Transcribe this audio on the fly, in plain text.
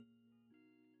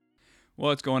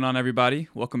What's going on, everybody?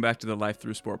 Welcome back to the Life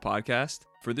Through Sport podcast.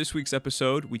 For this week's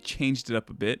episode, we changed it up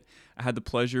a bit. I had the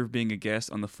pleasure of being a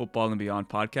guest on the Football and Beyond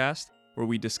podcast, where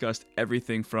we discussed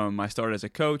everything from my start as a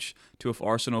coach to if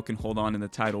Arsenal can hold on in the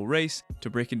title race to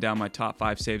breaking down my top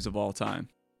 5 saves of all time.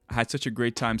 I had such a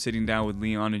great time sitting down with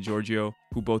Leon and Giorgio,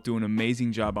 who both do an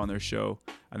amazing job on their show.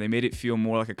 They made it feel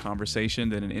more like a conversation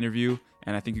than an interview,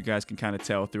 and I think you guys can kind of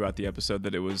tell throughout the episode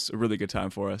that it was a really good time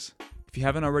for us. If you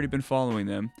haven't already been following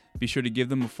them, be sure to give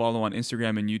them a follow on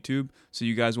Instagram and YouTube so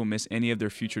you guys won't miss any of their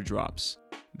future drops.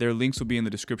 Their links will be in the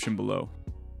description below.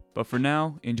 But for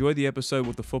now, enjoy the episode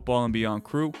with the Football and Beyond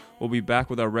crew. We'll be back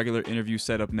with our regular interview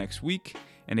setup next week.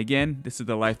 And again, this is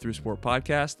the Life Through Sport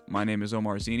podcast. My name is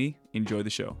Omar Zeenni. Enjoy the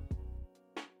show.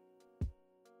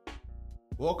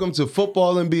 Welcome to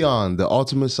Football and Beyond, the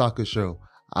ultimate soccer show.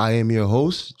 I am your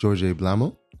host, Giorgio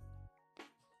Blamo.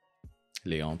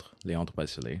 Leandre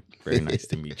Basile. Very nice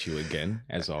to meet you again,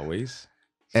 as always.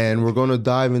 And we're going to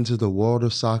dive into the world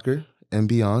of soccer and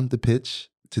beyond the pitch.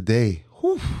 Today,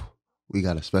 we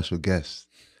got a special guest.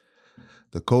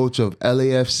 The coach of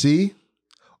LAFC,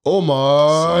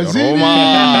 Omar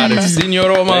Zeenni.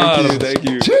 Senor Omar. Thank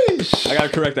you. Sheesh. I got to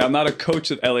correct that. I'm not a coach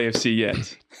at LAFC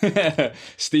yet.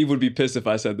 Steve would be pissed if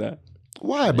I said that.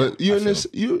 Why? But you're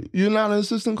not an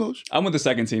assistant coach? I'm with the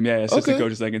second team. Yeah, assistant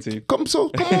coach, second team. Come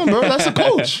on, bro. That's a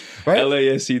coach, right?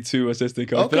 LASC 2 assistant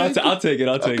coach. Okay. But I'll take it.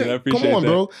 I appreciate Come on, that.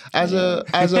 bro. As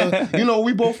a,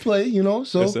 we both play,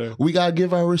 so Yes, we gotta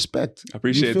give our respect. I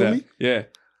appreciate You feel that. me? Yeah.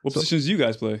 What positions do you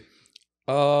guys play?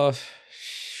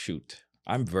 Shoot.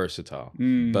 I'm versatile,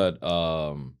 Mm. but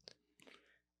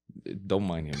don't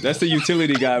mind him. That's the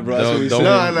utility guy, bro. That's what we Don't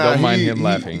say. mind him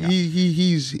laughing.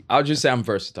 He's I'll just say I'm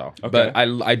versatile, Okay. but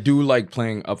I do like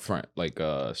playing up front, like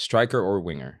striker or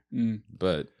winger. Mm.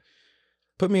 But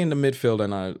put me in the midfield,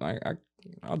 and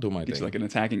I'll do my It's thing. like an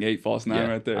attacking 8 false 9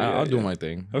 right there. I'll do my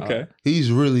thing. Okay.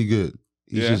 he's really good.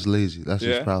 He's Yeah. just lazy. That's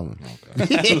his Yeah. problem.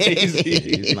 Okay. Lazy.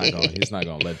 He's not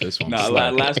gonna let this one. Nah,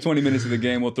 slide. last 20 minutes of the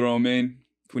game, we'll throw him in.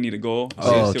 If we need a goal.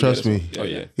 Oh, he'll trust get us me. one. Oh,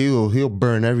 yeah. He'll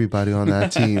burn everybody on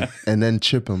that team and then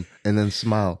chip him and then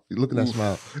smile. Look at that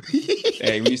smile.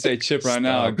 Hey, when you say chip right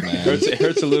now, Stop, man. it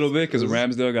hurts a little bit because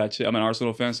Ramsdale got chipped. I'm an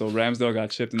Arsenal fan, so Ramsdale got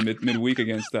chipped in midweek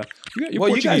against you're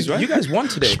Portuguese, right? you guys won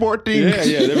today. Sporting. Yeah,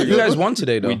 there we go. You guys won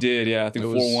today, though. We did, yeah. I think It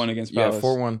was- 4-1 against Palace. Yeah,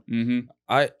 4-1.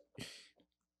 Mm-hmm.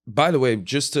 By the way,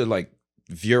 just to like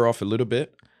veer off a little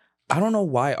bit, I don't know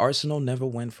why Arsenal never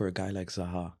went for a guy like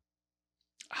Zaha.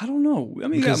 I don't know. I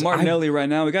mean, we got Because Martinelli right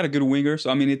now. We got a good winger. So,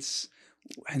 I mean,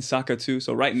 and Saka too.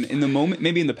 So, right in the moment,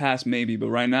 maybe in the past, maybe. But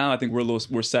right now, I think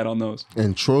we're set on those.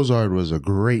 And Trossard was a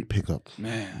great pickup.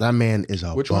 Man. That man is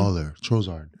a Which one? baller.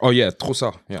 Trossard. Oh yeah,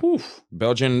 Trossard. Yeah, Oof.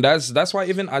 Belgian. That's why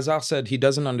even Hazard said he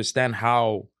doesn't understand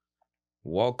how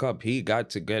World Cup he got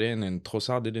to get in, and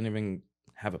Trossard didn't even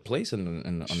have a place on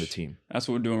the team. That's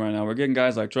what we're doing right now. We're getting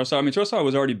guys like Trossard. I mean, Trossard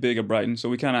was already big at Brighton, so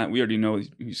we already know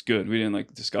he's good. We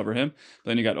didn't discover him.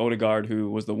 Then you got Odegaard, who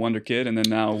was the wonder kid, and then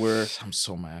now I'm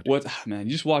so mad. Man,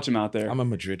 you just watch him out there. I'm a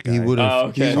Madrid guy. He would have. Oh,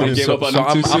 okay. They gave up on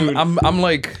him too soon. I'm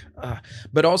like,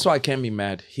 but also I can't be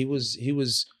mad. He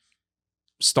was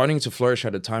starting to flourish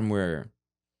at a time where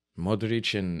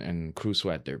Modric and Kroos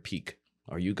were at their peak.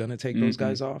 Are you gonna take those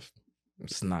guys off?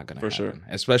 It's not gonna happen. sure.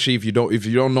 Especially if you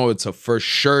don't know it's a for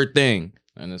sure thing,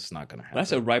 and it's not gonna happen.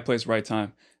 That's a right place, right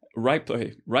time. Right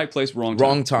place, wrong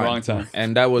time. Wrong time.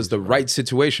 And that was the right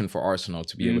situation for Arsenal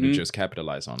to be able to just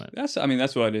capitalize on it. That's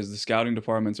what it is. The scouting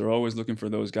departments are always looking for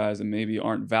those guys that maybe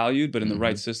aren't valued, but in the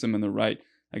right system and the right,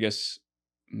 I guess,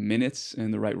 minutes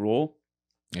and the right role,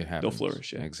 It happens. they'll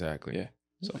flourish. Yeah. Exactly. Yeah.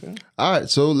 So All right,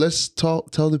 so let's tell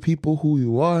the people who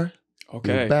you are,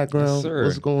 okay. your background, Yes, sir.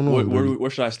 what's going on. Where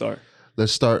should I start?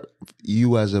 Let's start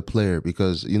you as a player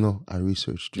because, I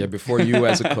researched you. Yeah, before you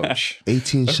as a coach.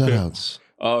 18 shutouts.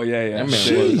 Oh yeah. That man,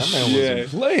 Sheesh. wasn't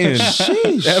playing.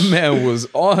 Sheesh. That man was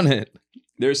on it.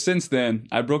 There's since then,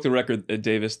 I broke the record at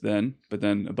Davis then, but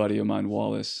then a buddy of mine,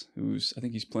 Wallace, I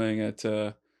think he's playing at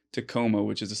Tacoma,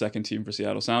 which is the second team for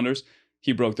Seattle Sounders.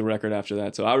 He broke the record after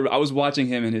that. So I was watching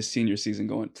him in his senior season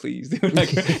going, please, dude,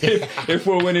 if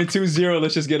we're winning 2-0,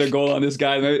 let's just get a goal on this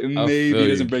guy. Maybe he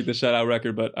doesn't break the shutout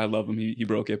record, but I love him. He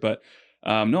broke it. But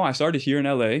no, I started here in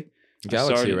LA.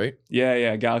 Galaxy, right?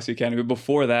 Yeah, Galaxy Academy. But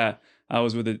before that, I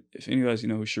was with if any of you guys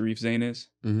know who Sharif Zain is.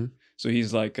 Mm-hmm. So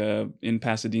he's in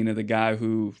Pasadena, the guy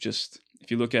who just, if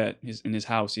you look at his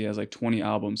house, he has 20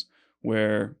 albums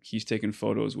where he's taken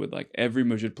photos with every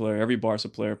Madrid player, every Barca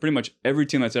player, pretty much every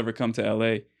team that's ever come to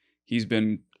LA. He's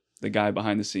been the guy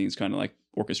behind the scenes, kind of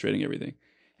orchestrating everything.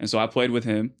 And so I played with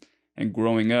him, and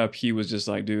growing up, he was just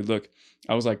dude, look,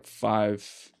 I was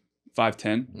 5'10"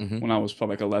 when I was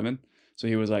probably 11. So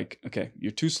he was like, okay,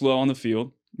 you're too slow on the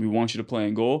field. We want you to play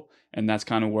in goal. And that's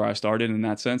kind of where I started in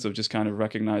that sense of just kind of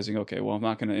recognizing, okay, well, I'm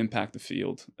not going to impact the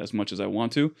field as much as I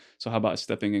want to. So how about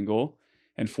stepping in goal?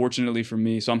 And fortunately for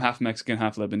me, so I'm half Mexican,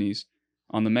 half Lebanese.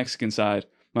 On the Mexican side,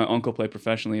 my uncle played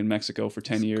professionally in Mexico for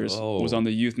 10 years, was on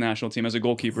the youth national team as a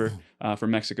goalkeeper for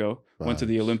Mexico, went to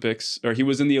the Olympics, or he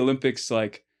was in the Olympics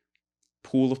like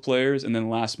pool of players, and then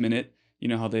last minute, you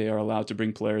know how they are allowed to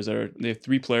bring players they have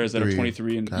 3 players that are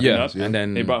 23 and up, and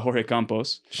then they brought Jorge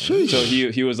Campos. Sheesh. So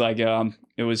he was like,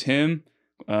 it was him,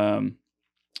 who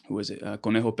was it?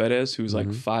 Conejo Perez, who's like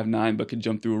 5'9", but could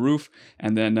jump through a roof,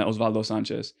 and then Osvaldo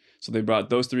Sanchez. So they brought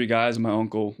those 3 guys, and my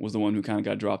uncle was the one who kind of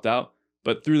got dropped out.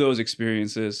 But through those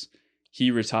experiences, he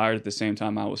retired at the same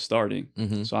time I was starting.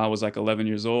 So I was like 11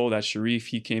 years old. At Sharif,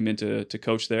 he came in to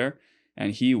coach there,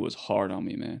 and he was hard on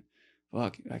me, man.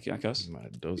 Fuck, I cuss?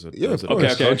 Those are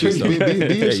okay. coaches, Be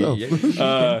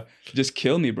yourself. Just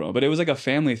kill me, bro. But it was like a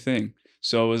family thing.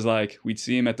 So it was like we'd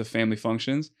see him at the family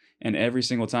functions, and every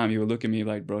single time he would look at me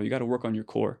like, bro, you got to work on your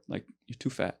core. Like, you're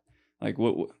too fat. Like,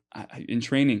 what in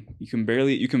training, you can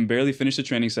barely finish the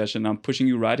training session. I'm pushing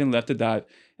you right and left to dive,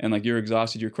 and like you're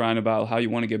exhausted. You're crying about how you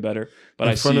want to get better. But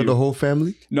in front of the whole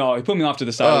family? No, he put me off to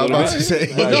the side a little bit. To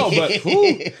say. But no, but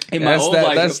in my old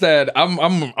life, that's that. I'm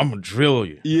gonna drill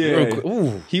you.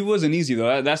 Yeah, he wasn't easy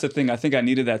though. That's the thing. I think I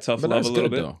needed that tough love a little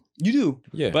bit. Though. You do,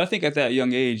 yeah. But I think at that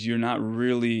young age, you're not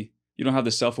really. You don't have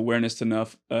the self-awareness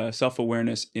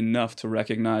enough to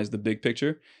recognize the big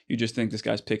picture. You just think this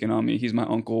guy's picking on me. He's my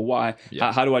uncle. Why?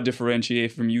 Yeah. How do I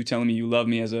differentiate from you telling me you love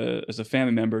me as a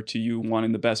family member to you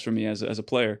wanting the best for me as a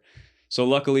player? So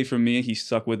luckily for me, he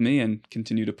stuck with me and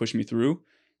continued to push me through.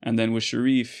 And then with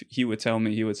Sharif, he would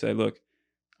say, look,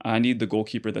 I need the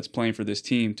goalkeeper that's playing for this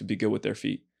team to be good with their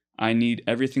feet. I need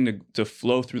everything to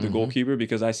flow through the goalkeeper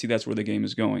because I see that's where the game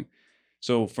is going.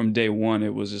 So from day one,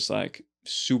 it was just like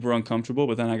super uncomfortable,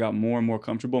 but then I got more and more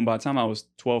comfortable. And by the time I was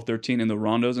 12, 13 in the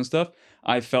rondos and stuff,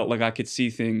 I felt like I could see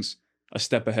things a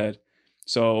step ahead.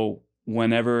 So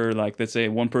whenever, like, let's say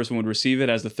one person would receive it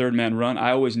as the third man run,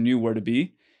 I always knew where to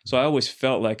be. So I always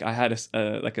felt like I had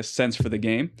a sense for the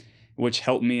game, which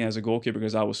helped me as a goalkeeper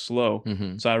because I was slow.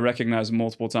 So I recognized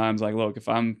multiple times, like, look,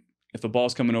 if the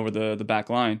ball's coming over the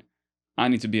back line, I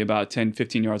need to be about 10,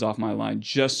 15 yards off my line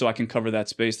just so I can cover that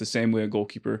space the same way a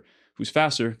goalkeeper who's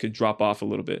faster could drop off a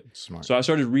little bit. Smart. So I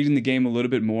started reading the game a little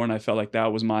bit more, and I felt like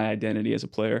that was my identity as a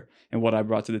player and what I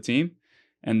brought to the team.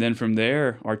 And then from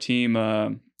there, our team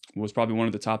was probably one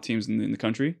of the top teams in the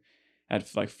country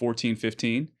at like 14,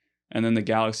 15. And then the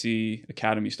Galaxy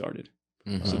Academy started.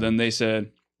 So then they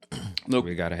said, look,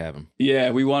 we got to have him.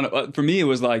 Yeah, we want to. For me, it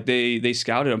was like they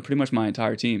scouted on pretty much my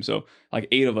entire team. So like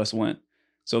 8 of us went.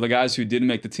 So the guys who didn't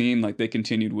make the team, like they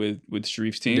continued with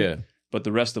Sharif's team. Yeah. But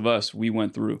the rest of us, we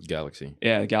went through Galaxy.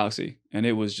 Yeah, Galaxy, and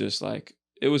it was just like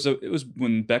it was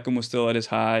when Beckham was still at his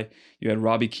high. You had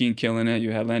Robbie Keane killing it.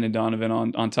 You had Landon Donovan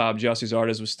on top. Jalci's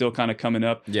artist was still kind of coming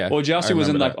up. Yeah. Well, Jalci was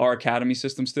in like our academy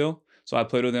system still, so I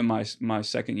played with him my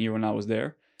second year when I was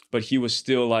there. But he was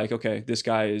still like, okay, this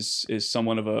guy is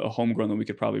somewhat of a homegrown that we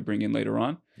could probably bring in later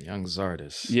on. Young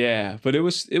Zardis. Yeah, but it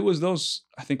was those,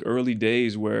 I think, early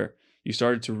days where you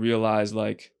started to realize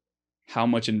like how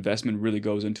much investment really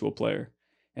goes into a player.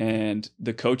 And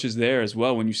the coaches there as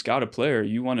well, when you scout a player,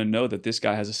 you want to know that this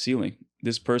guy has a ceiling.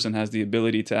 This person has the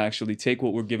ability to actually take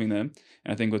what we're giving them.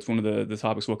 And I think that's one of the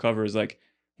topics we'll cover is like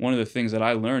one of the things that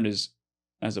I learned is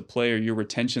as a player, your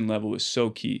retention level is so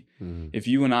key. If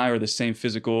you and I are the same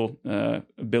physical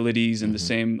abilities and the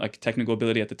same like technical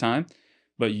ability at the time,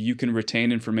 but you can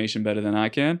retain information better than I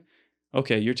can,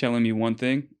 okay, you're telling me one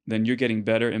thing, then you're getting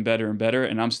better and better and better,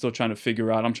 and I'm still trying to figure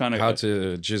out. I'm trying to how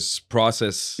to just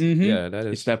process. Yeah, that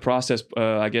is. It's that process.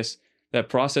 I guess that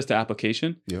process to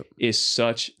application is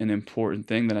such an important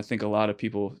thing that I think a lot of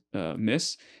people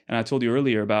miss. And I told you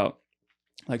earlier about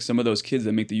like some of those kids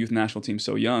that make the youth national team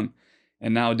so young.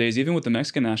 And nowadays, even with the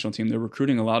Mexican national team, they're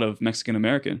recruiting a lot of Mexican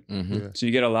American. So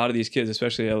you get a lot of these kids,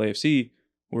 especially at LAFC,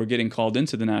 who are getting called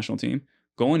into the national team,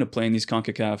 going to play in these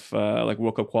CONCACAF like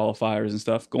World Cup qualifiers and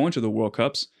stuff, going to the World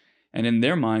Cups, and in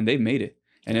their mind, they've made it.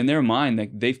 And in their mind,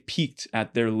 like they've peaked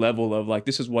at their level of like,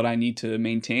 this is what I need to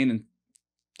maintain and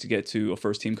to get to a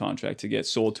first team contract, to get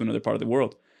sold to another part of the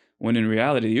world. When in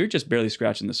reality, you're just barely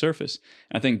scratching the surface.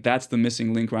 And I think that's the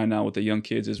missing link right now with the young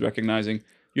kids is recognizing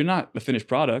you're not a finished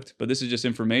product, but this is just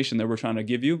information that we're trying to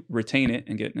give you, retain it,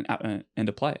 and get and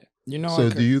apply it. You know. So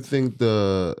do you think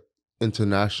the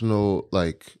international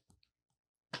like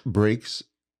breaks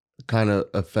kind of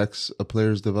affects a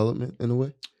player's development in a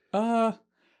way?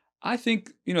 I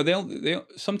think, you know, they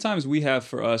sometimes we've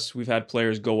had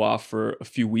players go off for a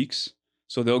few weeks.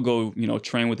 So they'll go,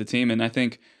 train with the team. And I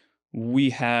think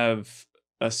we have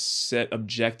a set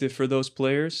objective for those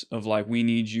players of like, we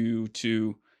need you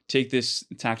to take this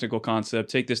tactical concept,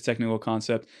 take this technical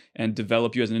concept, and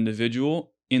develop you as an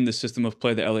individual in the system of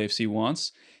play that LAFC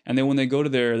wants. And then when they go to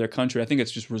their country, I think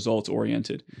it's just results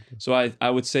oriented. So I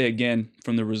would say, again,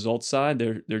 from the results side,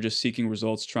 they're just seeking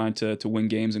results, trying to win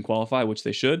games and qualify, which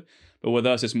they should. But with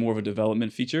us, it's more of a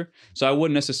development feature. So I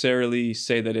wouldn't necessarily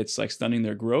say that it's like stunning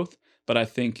their growth, but I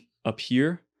think up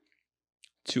here,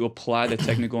 to apply the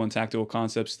technical and tactical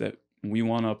concepts that we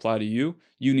want to apply to you,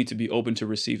 you need to be open to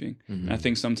receiving. Mm-hmm. And I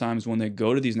think sometimes when they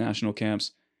go to these national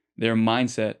camps, their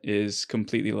mindset is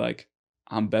completely like,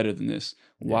 I'm better than this.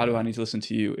 Why do I need to listen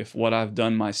to you? If what I've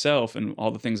done myself and all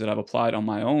the things that I've applied on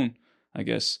my own, I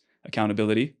guess,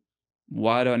 accountability,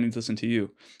 why do I need to listen to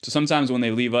you? So sometimes when they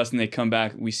leave us and they come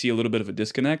back, we see a little bit of a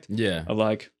disconnect. Yeah. Of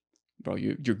like, bro,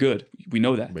 you're good. We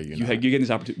know that. But you're getting this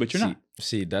opportunity, but you're not.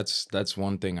 See, that's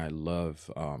one thing I love.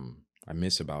 I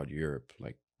miss about Europe,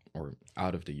 like, or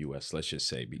out of the US, let's just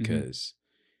say, because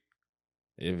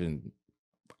even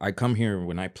I come here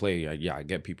when I play, I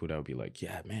get people that will be like,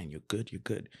 yeah, man, you're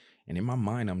good. And in my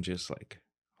mind, I'm just like,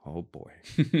 oh boy,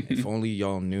 if only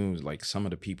y'all knew like some of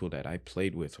the people that I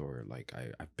played with or like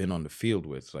I've been on the field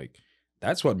with, like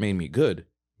that's what made me good.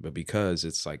 But because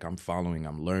it's like I'm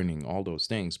learning all those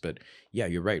things. But yeah,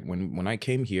 you're right. When I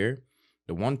came here,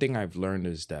 the one thing I've learned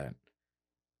is that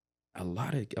a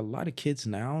lot of kids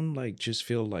now like just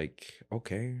feel like,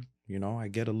 okay, I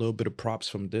get a little bit of props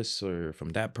from this or from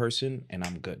that person and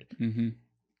I'm good. Mm-hmm.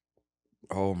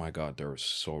 Oh my God, they're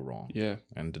so wrong. Yeah.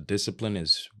 And the discipline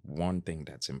is one thing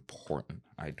that's important.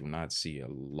 I do not see a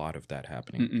lot of that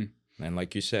happening. Mm-mm. And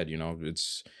like you said,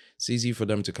 it's easy for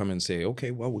them to come and say,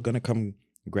 okay, well, we're going to come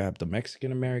grab the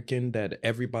Mexican American that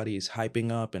everybody is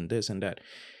hyping up and this and that.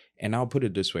 And I'll put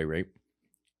it this way, right?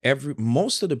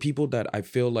 Most of the people that I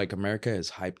feel like America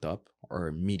is hyped up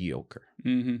are mediocre.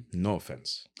 Mm-hmm. No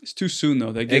offense. It's too soon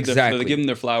though. They give them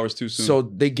their flowers too soon. So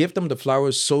they give them the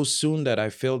flowers so soon that I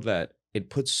feel that it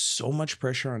puts so much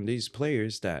pressure on these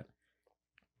players that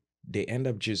they end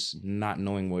up just not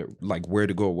knowing where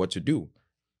to go, what to do.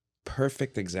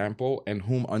 Perfect example, and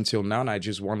whom until now, and I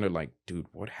just wonder, like, dude,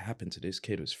 what happened to this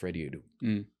kid was Freddie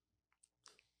Adu.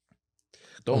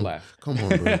 Don't laugh. Come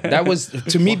on, bro. That was,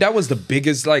 to me, that was the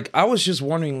biggest, like, I was just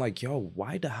wondering, like, yo,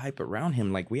 why the hype around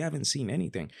him? Like, we haven't seen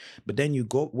anything. But then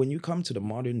when you come to the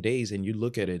modern days and you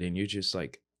look at it and you're just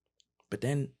like, but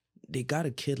then they got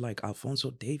a kid like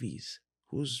Alphonso Davies,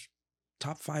 who's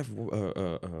top 5,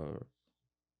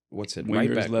 what's it? Wingers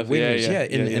Right back. left. Wingers,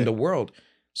 in the world.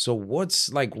 So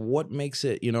what makes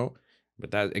it,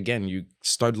 But that, again, you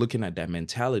start looking at that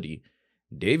mentality.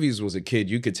 Davies was a kid,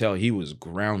 you could tell he was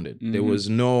grounded. Mm-hmm. There was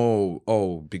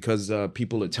no, because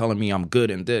people are telling me I'm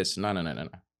good in this. No.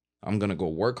 I'm going to go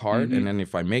work hard, and then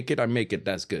if I make it, I make it.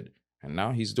 That's good. And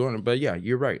now he's doing it. But yeah,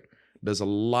 you're right. There's a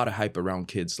lot of hype around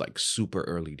kids like super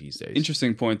early these days.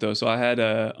 Interesting point, though. So I have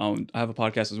a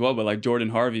podcast as well, but like Jordan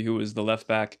Harvey, who was the left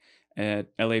back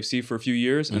at LAFC for a few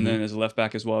years, and then as a left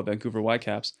back as well at Vancouver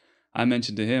Whitecaps, I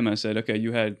mentioned to him, I said, okay,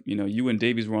 you and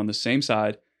Davies were on the same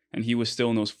side, and he was still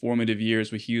in those formative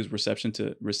years where he was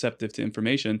receptive to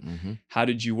information. How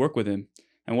did you work with him?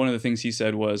 And one of the things he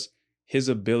said was his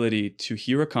ability to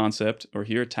hear a concept or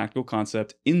hear a tactical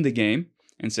concept in the game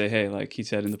and say, hey, like he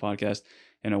said in the podcast,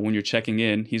 when you're checking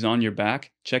in, he's on your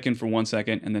back, check in for 1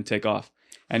 second, and then take off.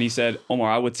 And he said,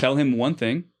 Omar, I would tell him one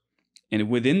thing, and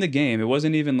within the game, it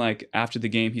wasn't even like after the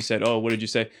game, he said, oh, what did you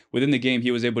say? Within the game,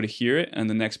 he was able to hear it, and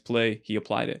the next play, he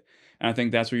applied it. And I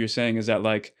think that's what you're saying is that,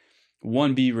 like,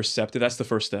 one, be receptive. That's the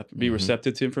first step. Be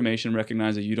receptive to information,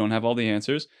 recognize that you don't have all the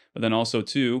answers, but then also,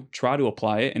 two, try to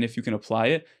apply it. And if you can apply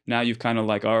it, now you've kind of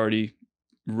like already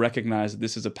recognize that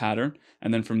this is a pattern.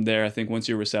 And then from there, I think once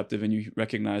you're receptive and you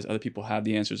recognize other people have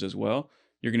the answers as well,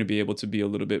 you're going to be able to be a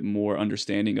little bit more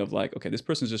understanding of like, okay, this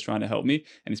person's just trying to help me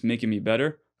and it's making me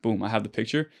better. Boom, I have the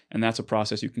picture. And that's a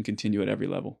process you can continue at every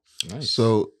level. Nice.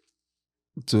 So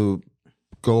to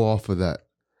go off of that,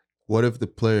 what if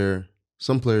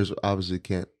some players obviously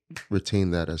can't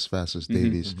retain that as fast as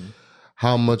Davies.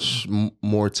 How much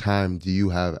more time do you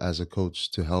have as a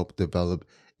coach to help develop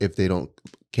if they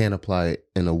can't apply it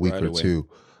in a week or two?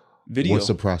 Video. What's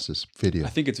the process? Video. I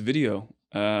think it's video.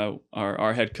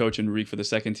 Our head coach, Enrique, for the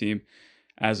second team,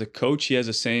 as a coach, he has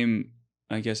the same,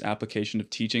 I guess, application of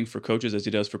teaching for coaches as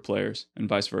he does for players and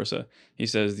vice versa. He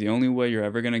says the only way you're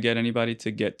ever going to get anybody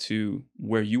to get to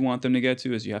where you want them to get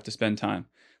to is you have to spend time.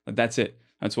 Like, that's it.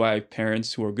 That's why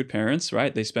parents who are good parents,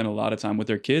 right? They spend a lot of time with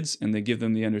their kids and they give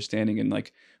them the understanding and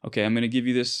like, okay, I'm going to give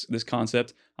you this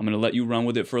concept. I'm going to let you run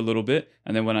with it for a little bit.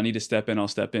 And then when I need to step in, I'll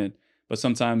step in. but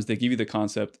sometimes they give you the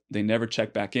concept, they never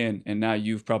check back in, and now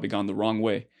you've probably gone the wrong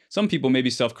way. Some people maybe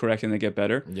self-correct and they get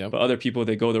better, Yep. but other people,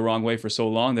 they go the wrong way for so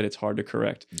long that it's hard to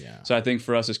correct. Yeah. So I think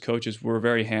for us as coaches, we're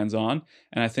very hands-on,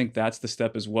 and I think that's the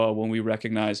step as well when we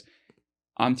recognize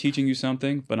I'm teaching you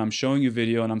something, but I'm showing you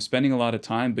video and I'm spending a lot of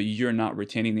time, but you're not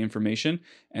retaining the information.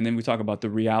 And then we talk about the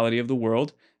reality of the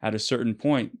world. At a certain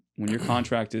point, when your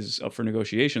contract is up for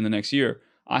negotiation the next year,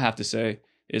 I have to say,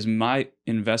 is my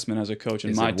investment as a coach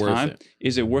and my time,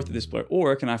 is it worth it, this player?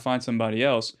 Or can I find somebody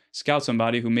else, scout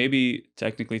somebody who maybe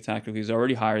tactically is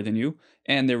already higher than you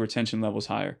and their retention level is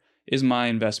higher? Is my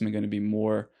investment going to be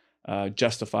more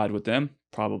justified with them?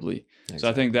 Probably. Exactly. So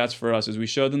I think that's for us, is we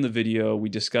show them the video, we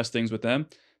discuss things with them.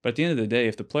 But at the end of the day,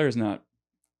 if the player's not,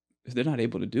 if they're not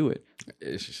able to do it,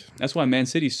 that's why Man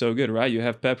City's so good, right? You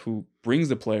have Pep who brings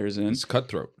the players in. It's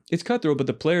cutthroat. It's cutthroat, but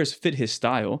the players fit his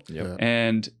style. Yep.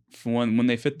 And when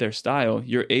they fit their style,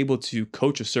 you're able to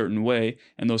coach a certain way,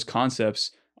 and those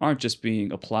concepts aren't just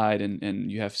being applied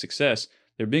and you have success.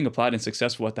 They're being applied and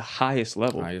successful at the highest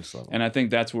level. And I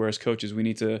think that's where, as coaches, we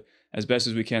need to, as best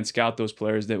as we can, scout those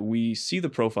players that we see the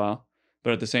profile,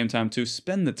 but at the same time, too,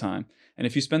 spend the time. And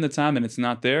if you spend the time and it's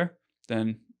not there,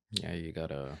 then... Yeah, you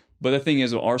gotta... But the thing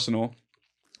is, with Arsenal,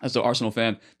 as an Arsenal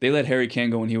fan, they let Harry Kane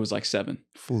go when he was like 7.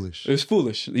 Foolish. It was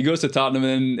foolish. He goes to Tottenham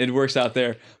and it works out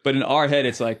there. But in our head,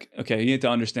 it's like, okay, you need to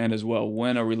understand as well,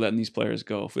 when are we letting these players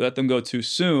go? If we let them go too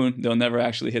soon, they'll never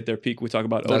actually hit their peak. We talk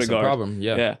about Odegaard. That's the problem,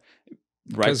 yeah. Yeah.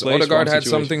 Because Odegaard had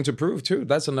something to prove too.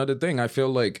 That's another thing. I feel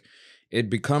like it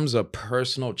becomes a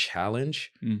personal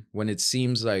challenge when it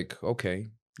seems like, okay,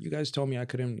 you guys told me I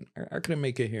couldn't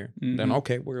make it here. Mm-hmm. Then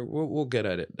okay, we'll get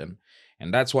at it then.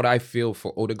 And that's what I feel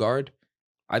for Odegaard.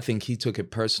 I think he took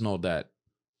it personal that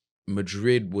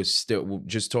Madrid was still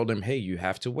just told him, hey, you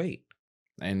have to wait.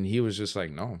 And he was just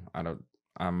like, no,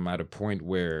 I'm at a point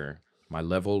where my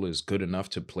level is good enough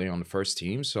to play on the first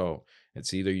team. So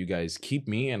it's either you guys keep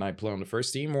me and I play on the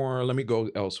first team, or let me go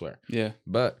elsewhere. Yeah.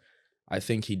 But I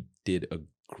think he did a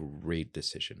great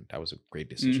decision. That was a great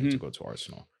decision to go to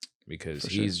Arsenal, because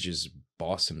he's just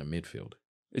boss in the midfield.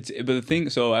 But the thing,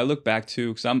 so I look back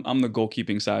to, because I'm the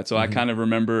goalkeeping side, so I kind of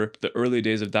remember the early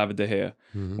days of David De Gea.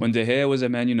 When De Gea was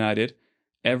at Man United,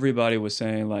 everybody was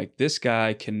saying, like, this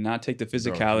guy cannot take the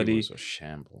physicality. Bro, he was a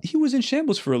shambles. He was in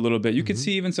shambles for a little bit. You could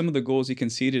see even some of the goals he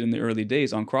conceded in the early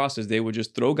days on crosses. They would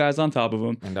just throw guys on top of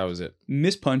him. And that was it.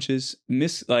 Miss punches,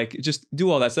 just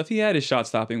do all that stuff. He had his shot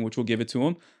stopping, which we'll give it to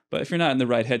him. But if you're not in the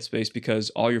right headspace because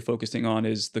all you're focusing on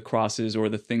is the crosses or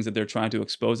the things that they're trying to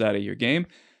expose out of your game,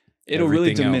 it'll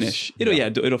really diminish.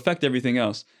 It'll affect everything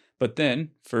else. But then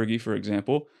Fergie, for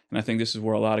example, and I think this is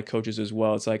where a lot of coaches as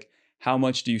well, it's like, how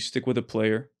much do you stick with a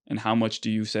player and how much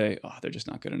do you say, oh, they're just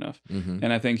not good enough?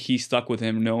 And I think he stuck with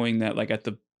him knowing that, like, at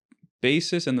the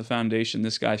basis and the foundation,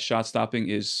 this guy's shot stopping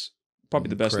is probably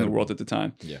the best in the world at the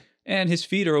time. Yeah. And his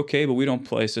feet are okay, but we don't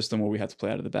play a system where we have to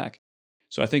play out of the back.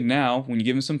 So I think now, when you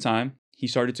give him some time, he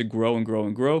started to grow and grow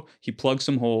and grow. He plugged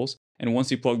some holes. And once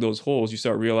he plugged those holes, you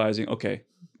start realizing, okay,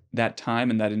 that time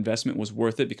and that investment was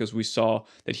worth it, because we saw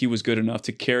that he was good enough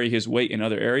to carry his weight in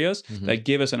other areas that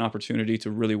gave us an opportunity to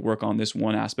really work on this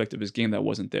one aspect of his game that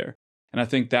wasn't there. And I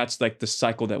think that's like the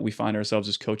cycle that we find ourselves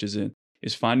as coaches in,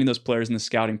 is finding those players in the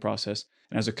scouting process.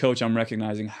 And as a coach, I'm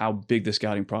recognizing how big the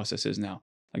scouting process is now.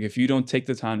 Like, if you don't take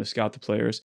the time to scout the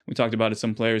players, we talked about it,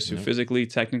 some players who physically,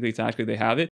 technically, tactically, they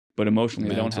have it, but emotionally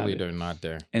they don't have it. They're not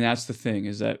there. And that's the thing,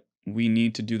 is that we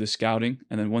need to do the scouting.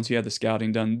 And then once you have the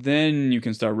scouting done, then you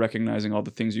can start recognizing all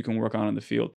the things you can work on the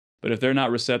field. But if they're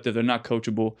not receptive, they're not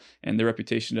coachable, and their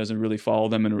reputation doesn't really follow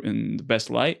them in the best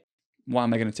light, why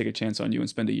am I going to take a chance on you and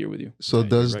spend a year with you? So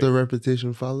does the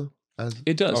reputation follow?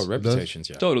 It does. Oh, reputations,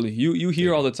 yeah. Totally. You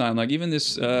hear all the time. Like, even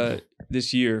this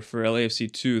year for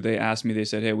LAFC 2, they asked me, they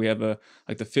said, hey, we have the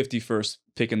 51st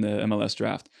pick in the MLS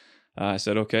draft. I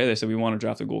said, okay. They said, we want to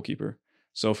draft a goalkeeper.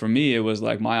 So for me, it was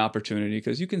like my opportunity,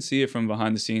 because you can see it from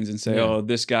behind the scenes and say, oh,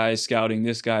 this guy is scouting,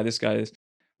 this guy is.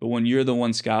 But when you're the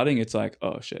one scouting, it's like,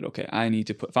 oh shit, okay, I need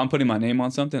to if I'm putting my name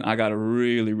on something, I got to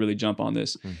really, really jump on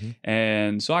this.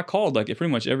 And so I called like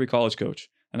pretty much every college coach,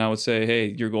 and I would say, hey,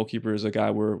 your goalkeeper is a guy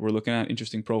we're looking at,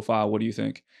 interesting profile. What do you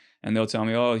think? And they'll tell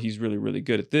me, oh, he's really, really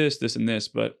good at this, and this,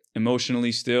 but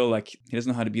emotionally still, like, he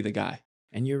doesn't know how to be the guy.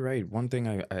 And you're right. One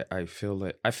thing I feel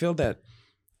that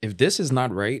if this is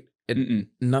not right,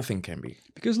 nothing can be.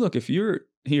 Because look, if you're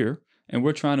here and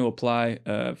we're trying to apply,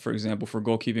 for example, for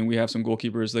goalkeeping, we have some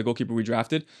goalkeepers. The goalkeeper we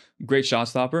drafted, great shot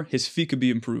stopper. His feet could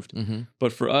be improved.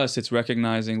 But for us, it's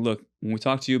recognizing, look, when we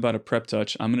talk to you about a prep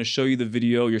touch, I'm going to show you the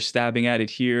video. You're stabbing at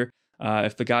it here.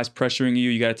 If the guy's pressuring you,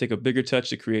 you got to take a bigger touch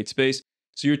to create space.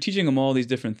 So you're teaching them all these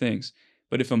different things.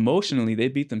 But if emotionally they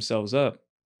beat themselves up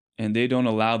and they don't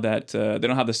allow that, they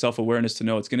don't have the self-awareness to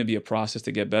know it's going to be a process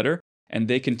to get better, and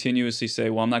they continuously say,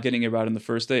 well, I'm not getting it right on the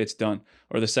first day, it's done.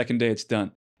 Or the second day, it's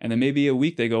done. And then maybe a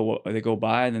week they go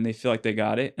by and then they feel like they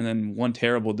got it. And then one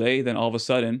terrible day, then all of a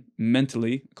sudden,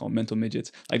 mentally, I call them mental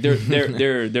midgets, like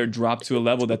they're dropped to a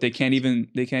level that they can't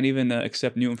even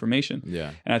accept new information.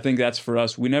 Yeah. And I think that's for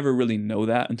us. We never really know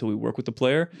that until we work with the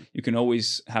player. You can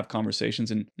always have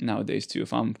conversations. And nowadays too,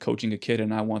 if I'm coaching a kid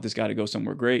and I want this guy to go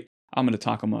somewhere great, I'm going to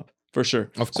talk him up for sure.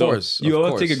 Of course. You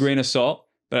always take a grain of salt.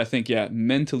 But I think,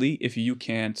 mentally, if you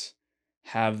can't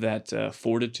have that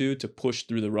fortitude to push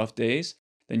through the rough days,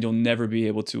 then you'll never be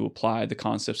able to apply the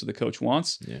concepts that the coach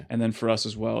wants. Yeah. And then for us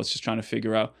as well, it's just trying to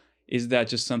figure out, is that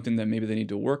just something that maybe they need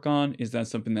to work on? Is that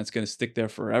something that's going to stick there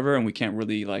forever? And we can't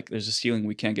really, there's a ceiling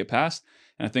we can't get past.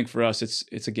 And I think for us,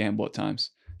 it's a gamble at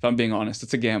times. If I'm being honest,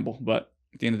 it's a gamble. But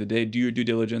at the end of the day, do your due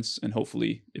diligence and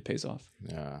hopefully it pays off.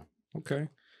 Yeah. Okay.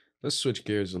 Let's switch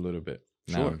gears a little bit.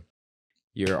 Sure. Now,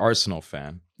 you're an Arsenal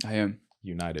fan. I am.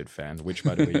 United fan, which,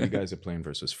 by the way, you guys are playing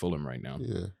versus Fulham right now.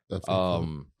 Yeah,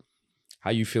 definitely.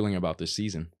 How you feeling about this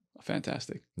season?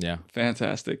 Fantastic. Yeah.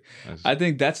 Fantastic. I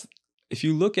think that's, if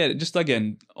you look at it, just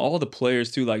again, all the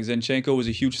players too, like Zinchenko was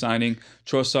a huge signing.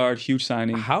 Trossard, huge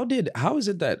signing. How is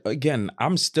it that, again,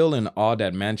 I'm still in awe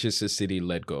that Manchester City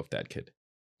let go of that kid?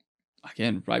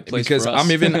 Again, right place because for us.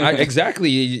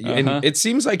 Exactly. And it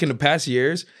seems like in the past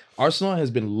years, Arsenal has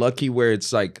been lucky where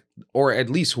it's like, or at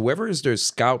least whoever is their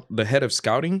scout, the head of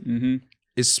scouting,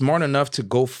 is smart enough to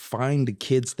go find the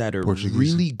kids that are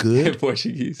really good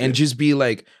Portuguese, and just be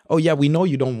like, oh yeah, we know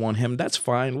you don't want him. That's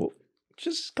fine. Well,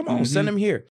 just come on, send him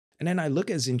here. And then I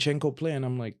look at Zinchenko play and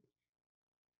I'm like,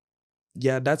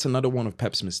 yeah, that's another one of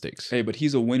Pep's mistakes. Hey, but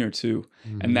he's a winner too.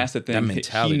 And that's the thing. That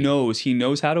mentality. He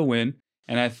knows how to win.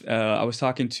 And I was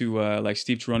talking to like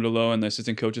Steve Cherundolo and the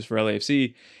assistant coaches for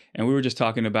LAFC, and we were just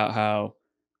talking about how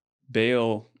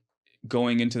Bale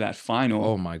going into that final.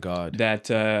 Oh my God! That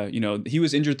he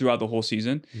was injured throughout the whole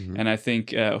season, and I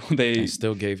think they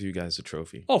still gave you guys a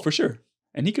trophy. Oh, for sure.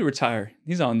 And he could retire.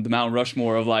 He's on the Mount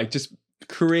Rushmore of like just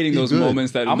creating those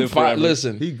moments that live forever.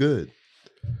 Listen, he good.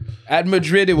 At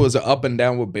Madrid, it was an up and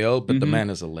down with Bale, but the man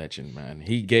is a legend, man.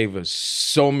 He gave us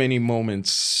so many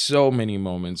moments,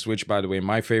 which, by the way,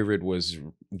 my favorite was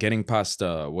getting past,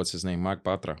 what's his name, Mark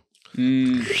Patra.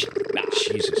 Jesus.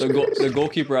 The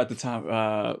goalkeeper at the time,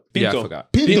 Pinto. Yeah, I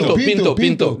forgot.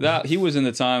 Pinto. He was in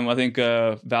the time. I think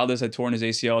Valdez had torn his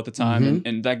ACL at the time,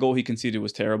 and that goal he conceded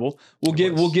was terrible.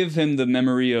 We'll give him the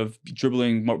memory of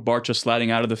dribbling Barca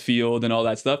sliding out of the field and all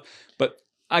that stuff. But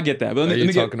I get that. But let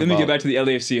me get back to the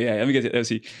LAFC. Yeah, let me get to the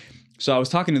LAFC. So I was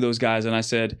talking to those guys, and I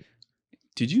said,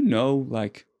 "Did you know,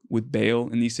 like, with Bale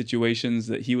in these situations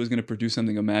that he was going to produce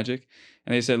something of magic?"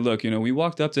 And they said, "Look, we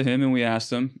walked up to him and we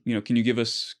asked him, can you give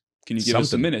us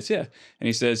some minutes?" Yeah. And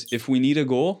he says, "If we need a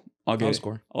goal, I'll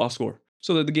score."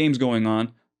 So that the game's going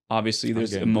on. Obviously,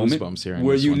 there's a moment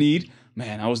where you need.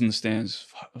 Man, I was in the stands.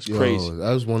 It was crazy.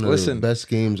 That was one of the best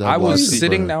games I was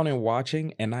sitting down and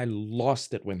watching, and I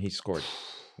lost it when he scored.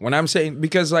 When I'm saying,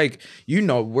 because like,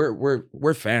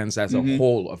 we're fans as a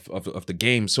whole of the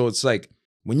game. So it's like,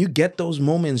 when you get those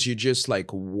moments, you're just like,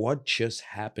 what just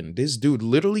happened? This dude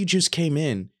literally just came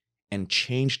in and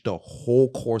changed the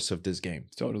whole course of this game.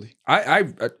 Totally.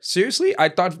 I seriously, I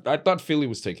thought Philly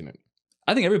was taking it.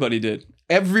 I think everybody did.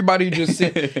 Everybody just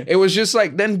it was just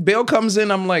like, then Bale comes in,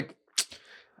 I'm like,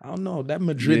 I don't know, that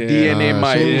Madrid DNA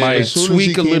might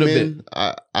tweak a little bit.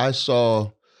 I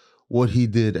saw what he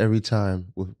did every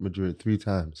time with Madrid 3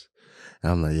 times. And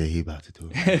I'm like, yeah, he about to do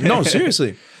it. No,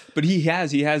 seriously. But he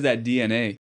has that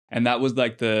DNA. And that was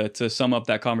like to sum up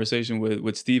that conversation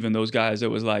with Steve and those guys, it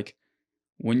was like,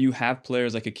 when you have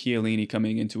players like a Chiellini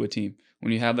coming into a team,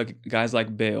 when you have like guys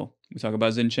like Bale, we talk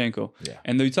about Zinchenko,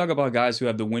 and then we talk about guys who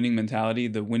have the winning mentality,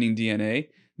 the winning DNA,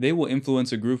 they will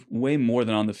influence a group way more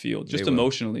than on the field, just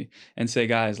emotionally, and say,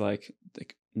 guys, like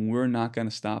we're not going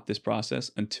to stop this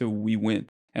process until we win.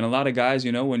 And a lot of guys,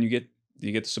 when you get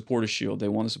the supporter shield, they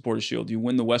won the supporter shield, you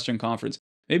win the Western Conference.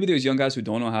 Maybe there's young guys who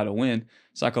don't know how to win.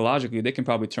 Psychologically, they can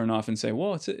probably turn off and say,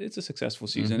 well, it's a successful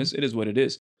season. It is what it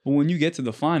is. But when you get to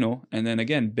the final, and then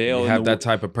again, Bale... You have that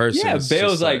type of person. Yeah,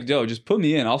 Bale's like, yo, just put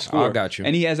me in. I'll score. I got you.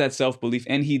 And he has that self-belief,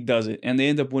 and he does it. And they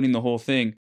end up winning the whole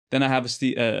thing. Then I have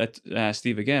Steve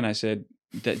again. I said,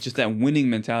 that winning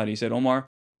mentality. He said, Omar,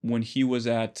 when he was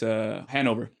at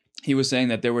Hanover, he was saying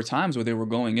that there were times where they were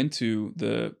going into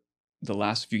the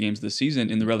last few games of the season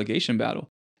in the relegation battle.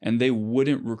 and they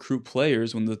wouldn't recruit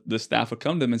players when the staff would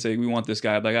come to them and say, we want this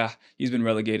guy. I'm like, he's been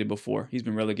relegated before.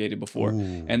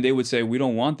 Ooh. And they would say, we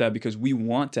don't want that because we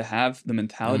want to have the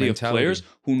mentality of players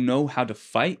who know how to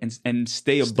fight and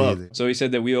stay above. there. So he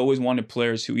said that we always wanted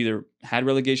players who either had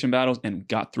relegation battles and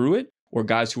got through it, or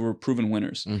guys who were proven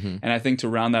winners. Mm-hmm. And I think to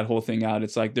round that whole thing out,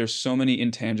 it's like there's so many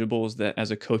intangibles that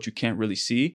as a coach you can't really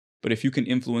see. But if you can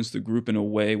influence the group in a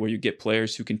way where you get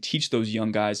players who can teach those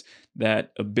young guys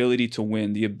that ability to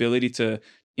win, the ability to,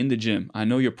 in the gym, I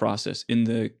know your process, in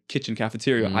the kitchen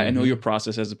cafeteria, I know your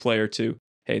process as a player too.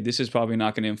 Hey, this is probably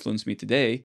not going to influence me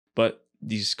today, but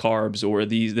these carbs or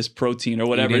this protein or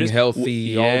whatever Eating it is,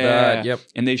 healthy, all that. Yep.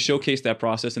 And they showcase that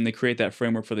process and they create that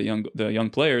framework for the young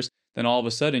players. Then all of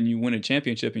a sudden you win a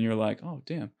championship and you're like, oh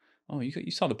damn, oh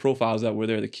you saw the profiles that were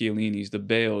there, the Chiellinis, the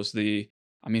Bales,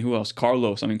 who else?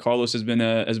 Carlos. Carlos has been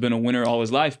a winner all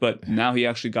his life, but now he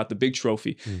actually got the big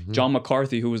trophy. Mm-hmm. John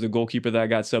McCarthy, who was the goalkeeper that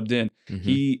got subbed in,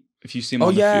 if you see him Oh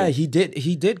on the yeah, field.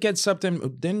 he did get subbed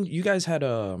in. Then you guys had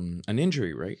an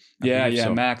injury, right? Yeah,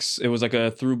 So. Max. It was like a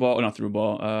not through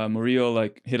ball. Murillo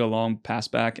like hit a long pass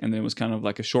back, and then it was kind of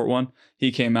like a short one.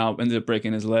 He came out, ended up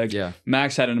breaking his leg. Yeah.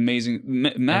 Max had an amazing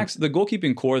the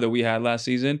goalkeeping core that we had last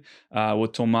season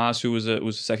with Tomas, who was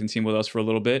a second team with us for a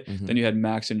little bit. Then you had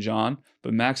Max and John,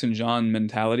 but Max and John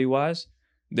mentality wise,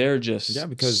 they're just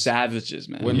because savages,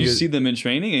 man. when you you see them in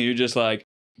training, and you're just like,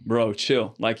 bro,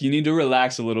 chill. Like you need to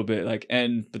relax a little bit.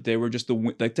 But they were just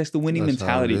that's the winning That's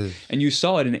how it mentality, is. and you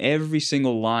saw it in every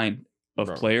single line of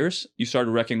Bro. players. You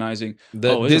started recognizing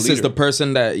This is the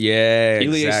person that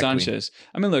Ilie exactly. Sanchez.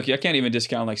 Look, I can't even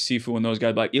discount like Sifu and those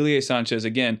guys, but like Ilie Sanchez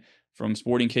again from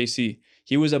Sporting KC.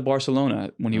 He was at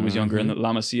Barcelona when he was younger in the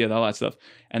La Masia, all that stuff,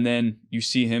 and then you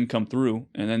see him come through,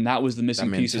 and then that was the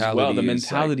missing piece as well. The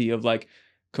mentality of like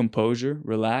composure,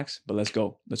 relax, but let's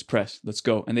go. Let's press. Let's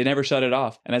go. And they never shut it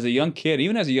off. And as a young kid,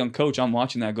 even as a young coach, I'm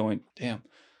watching that going, damn,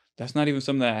 that's not even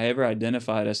something that I ever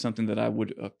identified as something that I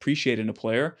would appreciate in a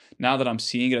player. Now that I'm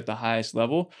seeing it at the highest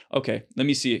level, okay, let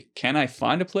me see it. Can I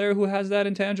find a player who has that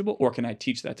intangible, or can I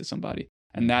teach that to somebody?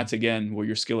 And that's, again, where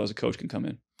your skill as a coach can come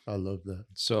in. I love that.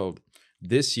 So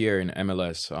this year in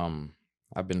MLS,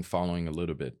 I've been following a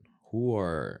little bit. Who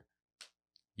are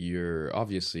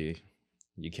obviously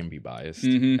you can be biased,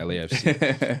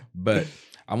 LAFC, but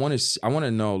I want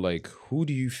to know, like, who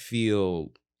do you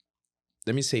feel?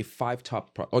 Let me say 3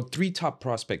 top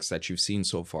prospects that you've seen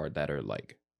so far that are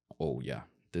like, oh yeah,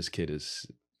 this kid is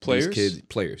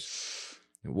players.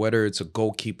 Whether it's a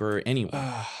goalkeeper, anyone.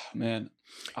 Man,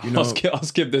 I'll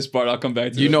skip this part. I'll come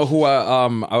back to it. You know who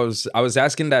I was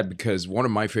asking that because one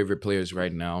of my favorite players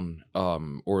right now,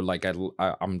 or like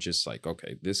I'm just like,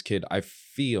 okay, this kid, I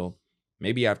feel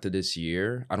maybe after this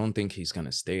year, I don't think he's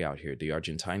gonna stay out here. The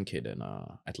Argentine kid in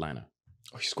Atlanta.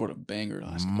 Oh, he scored a banger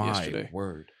My yesterday.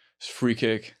 word. Free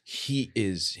kick. He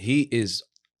is.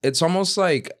 It's almost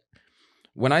like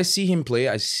when I see him play,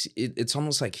 it's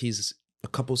almost like he's a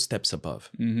couple steps above.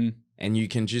 Mm-hmm. And you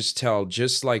can just tell,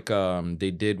 just like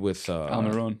they did with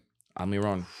Almiron.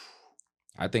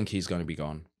 I think he's going to be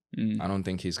gone. I don't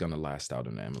think he's going to last out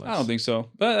in the MLS. I don't think so.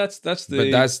 But that's the...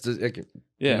 But that's the...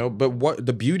 Yeah. You know, but what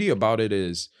the beauty about it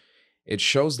is, it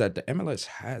shows that the MLS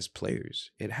has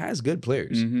players. It has good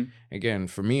players. Mm-hmm. Again,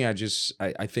 for me,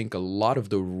 I think a lot of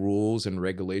the rules and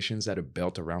regulations that are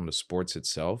built around the sports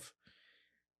itself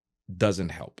doesn't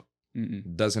help.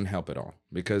 Doesn't help at all.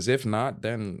 Because if not,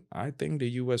 then I think the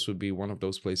US would be one of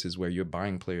those places where you're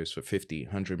buying players for 50,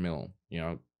 100 mil. You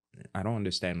know, I don't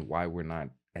understand why we're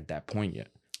not at that point yet.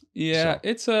 Yeah,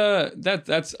 so.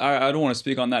 That's I don't want to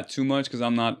speak on that too much because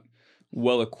I'm not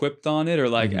well equipped on it or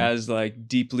like as like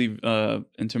deeply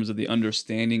in terms of the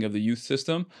understanding of the youth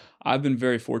system. I've been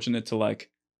very fortunate to like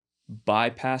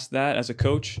bypass that as a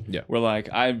coach. Yeah. Where like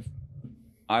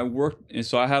I worked,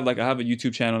 so I have a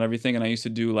YouTube channel and everything, and I used to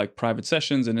do like private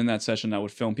sessions, and in that session I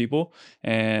would film people,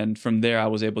 and from there I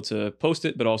was able to post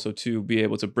it, but also to be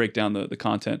able to break down the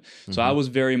content. So I was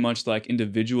very much like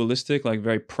individualistic, like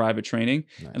very private training.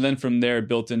 Nice. And then from there it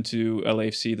built into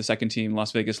LAFC, the second team,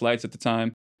 Las Vegas Lights at the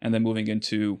time, and then moving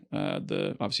into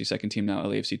the obviously second team now,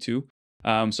 LAFC 2.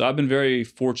 So I've been very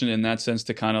fortunate in that sense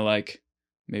to kind of like,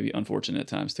 maybe unfortunate at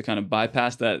times, to kind of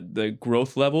bypass the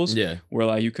growth levels, where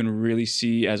like you can really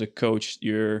see as a coach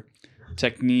your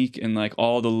technique and like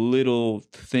all the little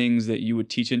things that you would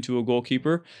teach into a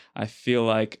goalkeeper. I feel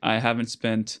like I haven't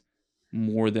spent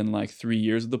more than like 3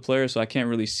 years with the player, so I can't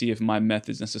really see if my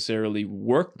methods necessarily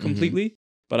work completely.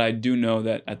 But I do know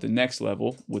that at the next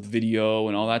level with video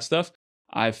and all that stuff,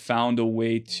 I've found a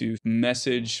way to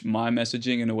message my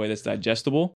messaging in a way that's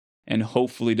digestible and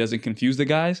hopefully doesn't confuse the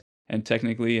guys. and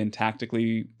technically and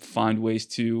tactically find ways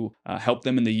to help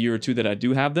them in the year or two that I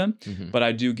do have them. But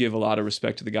I do give a lot of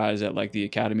respect to the guys at like the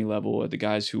academy level, or the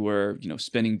guys who are, you know,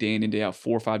 spending day in and day out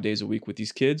 4 or 5 days a week with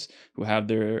these kids who have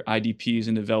their IDPs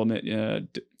and development,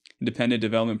 independent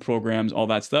development programs, all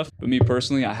that stuff. But me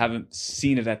personally, I haven't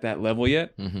seen it at that level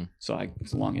yet. So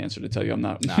it's a long answer to tell you I'm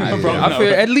not. I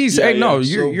feel at least,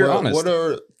 you're honest. What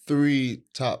are 3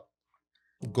 top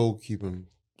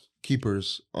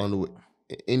keepers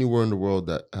anywhere in the world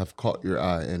that have caught your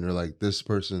eye and you're like, this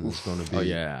person is going to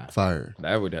be fire?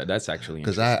 That's actually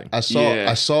because interesting.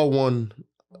 I saw one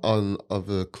of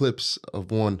the clips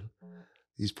of one.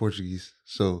 He's Portuguese,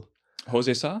 so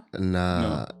Jose Sa?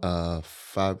 No.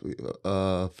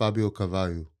 Fabio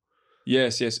Carvalho.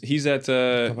 Yes. He's at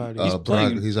he's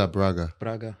playing. He's at Braga.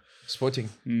 Sporting.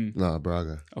 No,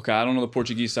 Braga. Okay, I don't know the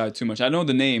Portuguese side too much. I know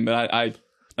the name, but I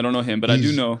don't know him. But I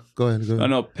do know. Go ahead. I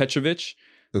know Petrovic,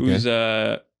 who's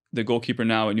the goalkeeper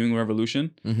now at New England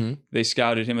Revolution. They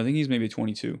scouted him. I think he's maybe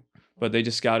 22, but they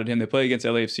just scouted him. They played against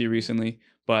LAFC recently,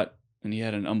 and he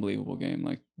had an unbelievable game,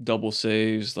 like double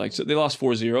saves. Like, so they lost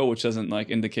 4-0, which doesn't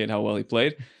like indicate how well he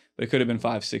played, but it could have been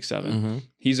 5, 6, 7.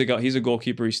 He's a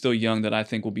goalkeeper. He's still young that I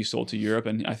think will be sold to Europe,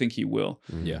 and I think he will.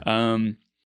 Yeah.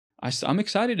 I'm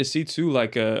excited to see too,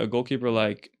 like a goalkeeper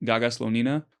like Gaga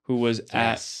Slonina, who was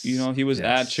at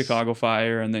Chicago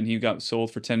Fire, and then he got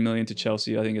sold for $10 million to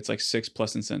Chelsea. I think it's like 6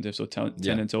 plus incentive, so 10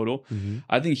 in total.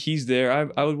 I think he's there.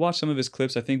 I would watch some of his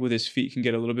clips. I think with his feet can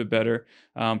get a little bit better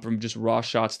from just raw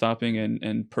shot stopping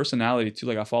and personality too.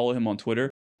 Like, I follow him on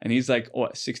Twitter, and he's like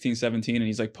 16, 17, and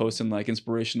he's like posting like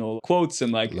inspirational quotes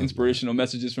and like inspirational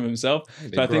messages from himself.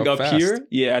 So I think up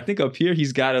here,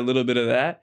 he's got a little bit of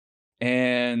that.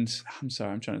 And I'm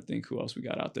trying to think who else we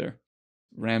got out there.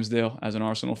 Ramsdale, as an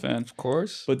Arsenal fan. Of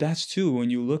course. But that's too,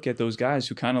 when you look at those guys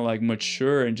who kind of like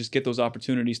mature and just get those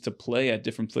opportunities to play at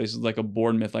different places, like a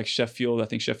Bournemouth, like Sheffield, I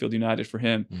think Sheffield United for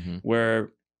him,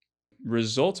 where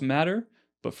results matter,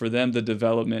 but for them, the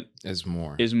development is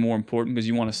more important, because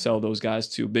you want to sell those guys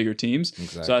to bigger teams.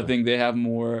 Exactly. So I think they have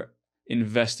more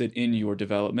invested in your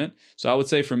development. So I would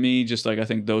say for me, just like I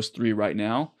think those 3 right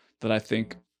now that I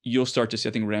think you'll start to see.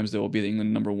 I think Ramsdale will be the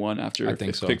England number 1 after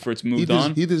Pickford's moved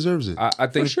on. He deserves it. I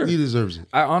think sure. He deserves it.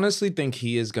 I honestly think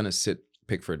he is going to sit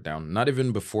Pickford down, not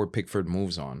even before Pickford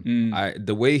moves on.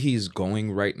 The way he's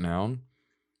going right now,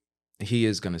 he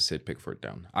is going to sit Pickford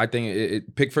down. I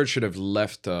think Pickford should have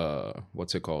left,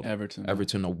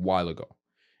 Everton a while ago.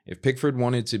 If Pickford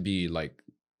wanted to be, like,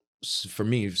 for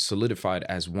me, solidified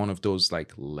as one of those,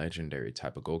 like, legendary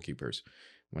type of goalkeepers,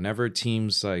 whenever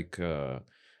teams like...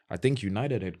 I think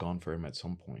United had gone for him at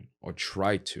some point, or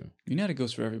tried to. United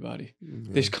goes for everybody.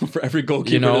 They just go for every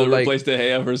goalkeeper that replaced De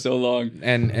Gea for so long.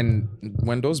 And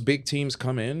when those big teams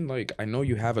come in, like, I know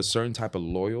you have a certain type of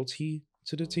loyalty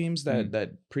to the teams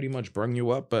that pretty much brung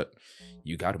you up, but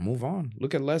you got to move on.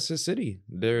 Look at Leicester City.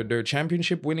 Their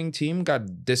championship winning team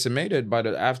got decimated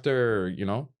after,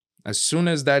 as soon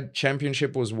as that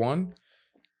championship was won,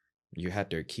 you had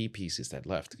their key pieces that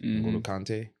left. N'Golo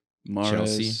Kante. Mahrez.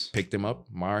 Chelsea picked him up.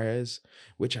 Mahrez,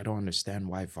 which I don't understand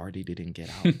why Vardy didn't get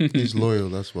out. He's loyal,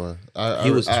 that's why. He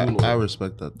was too loyal. I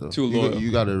respect that though. Too loyal.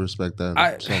 You got to respect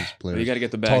that. Some players. You got to get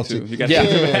the bag too.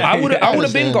 I would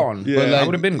have been gone. Yeah. But I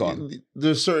would have been gone.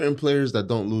 There's certain players that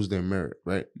don't lose their merit,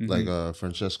 right? Like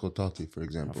Francesco Totti, for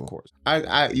example. Of course.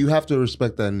 You have to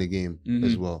respect that in the game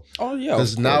as well. Oh yeah.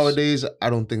 Because nowadays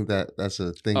I don't think that's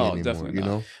a thing anymore. Definitely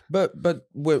not. But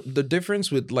the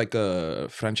difference with like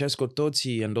Francesco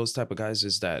Totti and those type of guys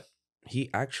is that he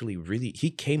actually he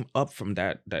came up from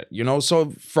that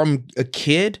so from a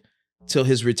kid till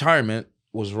his retirement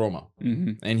was Roma.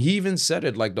 And he even said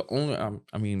it, like, the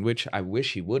only which I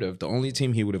wish he would have, the only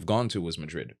team he would have gone to was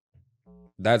Madrid.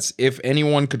 That's, if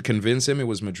anyone could convince him, it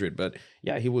was Madrid. But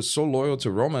yeah, he was so loyal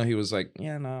to Roma. He was like,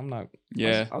 yeah, no, I'm not.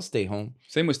 Yeah, I'll stay home.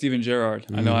 Same with Steven Gerrard.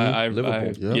 I know I've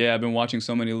been watching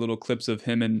so many little clips of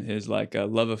him and his like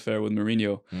love affair with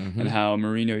Mourinho, and how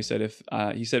Mourinho,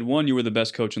 he said, one, you were the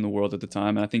best coach in the world at the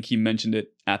time, and I think he mentioned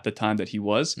it at the time that he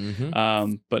was.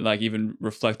 But like, even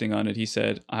reflecting on it, he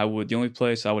said, the only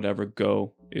place I would ever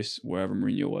go is wherever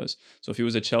Mourinho was. So if he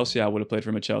was at Chelsea, I would have played for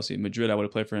him at Chelsea. Madrid, I would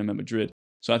have played for him at Madrid.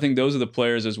 So I think those are the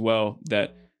players as well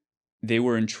that they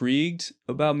were intrigued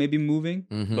about maybe moving,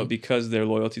 but because their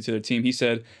loyalty to their team, he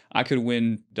said, I could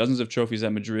win dozens of trophies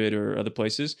at Madrid or other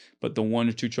places, but the 1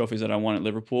 or 2 trophies that I won at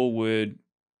Liverpool would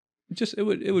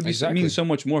mean so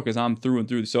much more because I'm through and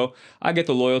through. So I get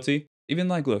the loyalty. Even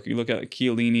like, you look at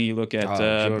Chiellini, you look at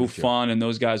Buffon and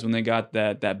those guys, when they got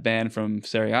that ban from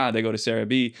Serie A, they go to Serie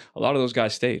B. A lot of those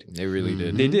guys stayed. They really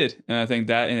did. They did. And I think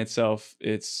that in itself,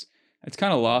 it's it's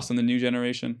kind of lost on the new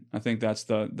generation. I think that's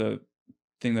the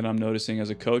thing that I'm noticing as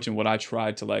a coach, and what I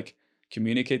tried to like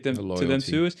communicate to them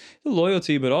too is the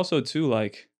loyalty, but also too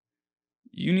like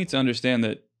you need to understand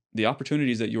that the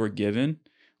opportunities that you're given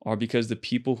are because the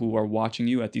people who are watching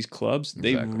you at these clubs,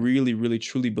 they really, really,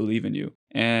 truly believe in you.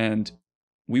 And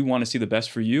we want to see the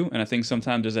best for you. And I think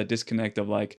sometimes there's that disconnect of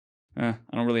like, I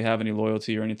don't really have any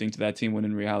loyalty or anything to that team, when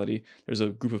in reality, there's a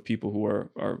group of people who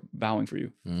are vowing for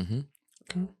you.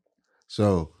 Mm-hmm.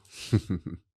 So,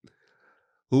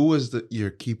 who was your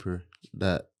keeper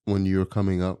that when you were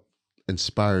coming up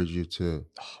inspired you to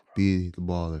be the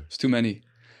baller? It's too many.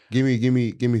 Give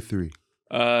me 3.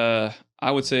 I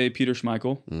would say Peter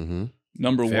Schmeichel. Mm-hmm.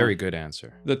 Number one. Very good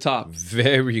answer. The top.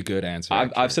 Very good answer.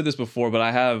 I've said this before, but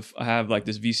I have like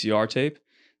this VCR tape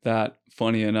that,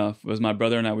 funny enough, was my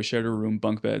brother and I, we shared a room,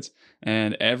 bunk beds,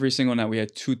 and every single night we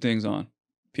had 2 things on.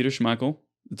 Peter Schmeichel.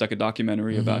 It's like a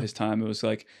documentary about his time. It was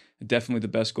like definitely the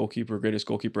best goalkeeper, greatest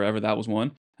goalkeeper ever. That was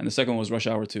one. And the second one was Rush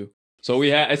Hour 2. So we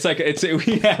had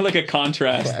we had like a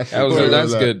contrast. That's good.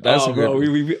 That's good. Bro,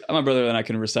 my brother and I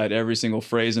can recite every single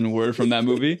phrase and word from that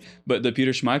movie. But the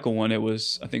Peter Schmeichel one, it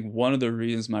was, I think, one of the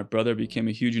reasons my brother became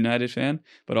a huge United fan.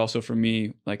 But also for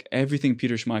me, like everything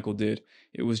Peter Schmeichel did,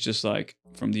 it was just like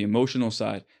from the emotional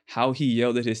side, how he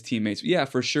yelled at his teammates. Yeah,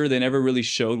 for sure, they never really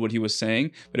showed what he was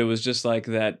saying, but it was just like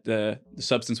that the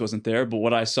substance wasn't there. But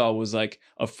what I saw was like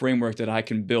a framework that I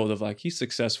can build of like, he's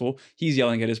successful, he's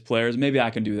yelling at his players, maybe I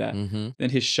can do that. Then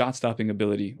his shot stopping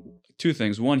ability. 2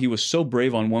 things. One, he was so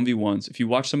brave on 1v1s. If you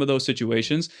watch some of those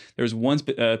situations, there's one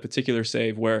particular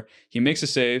save where he makes a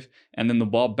save and then the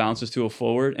ball bounces to a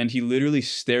forward and he literally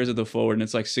stares at the forward and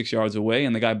it's like 6 yards away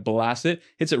and the guy blasts it,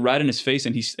 hits it right in his face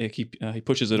and he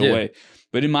pushes it away.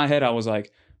 But in my head, I was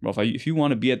like, bro, if you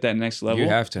want to be at that next level, you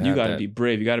got to be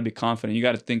brave. You got to be confident. You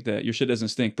got to think that your shit doesn't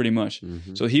stink, pretty much.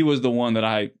 So he was the one that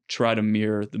I try to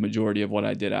mirror the majority of what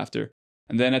I did after.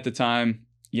 And then at the time,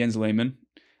 Jens Lehmann.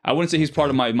 I wouldn't say he's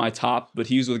part of my top, but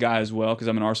he was the guy as well because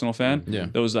I'm an Arsenal fan. Yeah.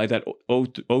 Those like that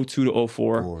 02 to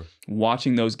 04,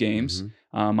 watching those games.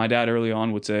 My dad early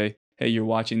on would say, hey, you're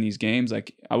watching these games.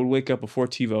 Like I would wake up before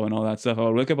TiVo and all that stuff. I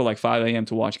would wake up at like 5 a.m.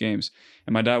 to watch games.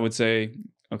 And my dad would say,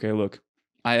 okay, look,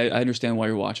 I understand why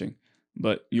you're watching,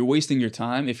 but you're wasting your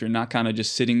time if you're not kind of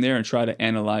just sitting there and try to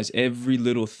analyze every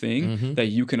little thing that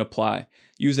you can apply.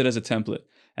 Use it as a template.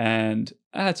 And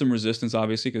I had some resistance,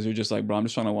 obviously, because you're just like, bro, I'm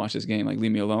just trying to watch this game. Like,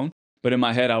 leave me alone. But in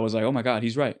my head, I was like, oh my God,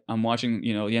 he's right. I'm watching,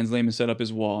 Jens Lehmann set up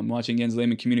his wall. I'm watching Jens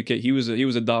Lehmann communicate. He was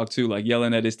a dog too, like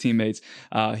yelling at his teammates.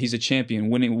 He's a champion,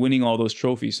 winning all those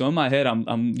trophies. So in my head,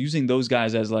 I'm using those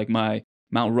guys as like my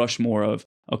Mount Rushmore of,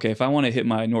 okay, if I want to hit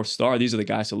my North Star, these are the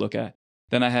guys to look at.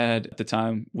 Then I had at the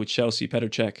time with Chelsea, Petr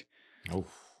Cech. Oh,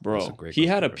 bro, he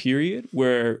had a period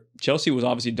where Chelsea was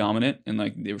obviously dominant and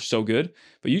like they were so good,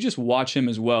 but you just watch him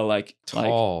as well, like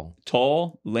tall,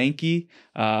 lanky,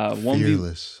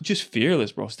 fearless, just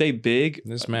fearless, bro. Stay big.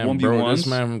 This man,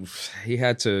 he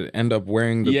had to end up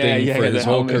wearing the thing for his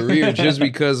whole career just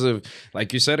because of,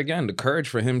 like you said again, the courage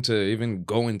for him to even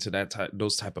go into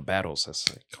those type of battles. That's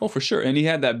like, oh, for sure. And he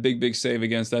had that big save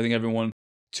against, I think, everyone.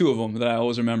 2 of them that I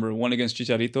always remember. One against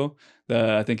Chicharito.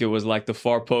 I think it was like the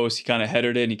far post. He kind of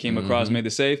headed it and he came across, made the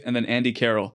save. And then Andy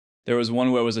Carroll. There was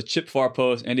one where it was a chip far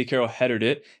post. Andy Carroll headed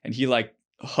it and he like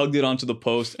hugged it onto the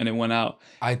post and it went out.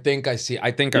 I think I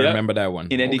remember that one.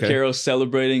 And Andy Carroll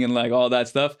celebrating and like all that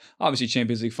stuff. Obviously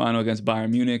Champions League final against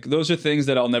Bayern Munich. Those are things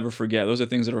that I'll never forget. Those are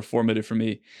things that are formative for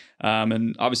me.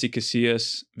 And obviously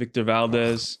Casillas, Victor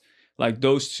Valdez. Like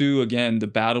those 2, again, the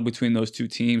battle between those 2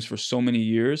 teams for so many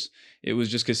years, it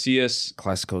was just Casillas.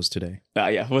 Clásicos today.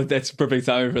 Yeah, well, that's perfect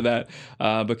timing for that.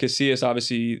 But Casillas,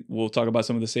 obviously, we'll talk about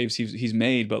some of the saves he's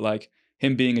made, but like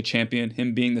him being a champion,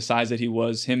 him being the size that he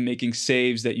was, him making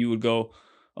saves that you would go,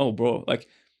 oh, bro. Like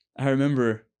I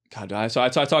remember, God, I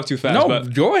talk too fast. No,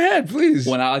 but go ahead, please.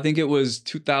 When I think it was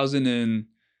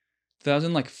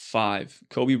 2005,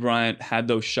 Kobe Bryant had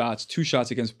those shots, 2 shots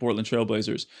against Portland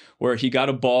Trailblazers, where he got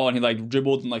a ball and he like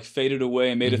dribbled and like faded away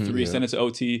and made a 3, sent it to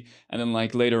OT, and then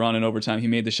like later on in overtime, he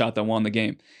made the shot that won the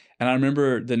game. And I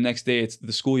remember the next day, it's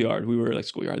the schoolyard. We were like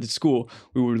at school.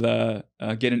 We would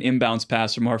get an inbounds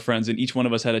pass from our friends, and each one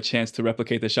of us had a chance to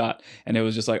replicate the shot. And it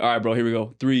was just like, all right, bro, here we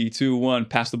go. 3, 2, 1,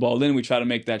 pass the ball in. We try to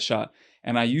make that shot.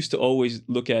 And I used to always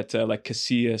look at like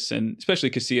Casillas, and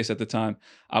especially Casillas at the time.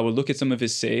 I would look at some of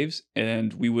his saves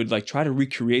and we would like try to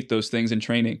recreate those things in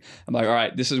training. I'm like, all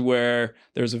right, this is where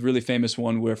there's a really famous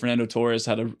one where Fernando Torres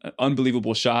had an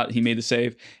unbelievable shot. He made the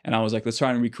save. And I was like, let's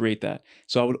try and recreate that.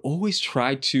 So I would always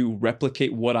try to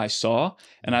replicate what I saw.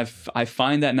 And I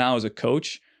find that now as a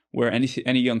coach, where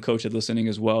any young coach that's listening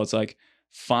as well, it's like,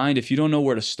 if you don't know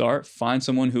where to start, find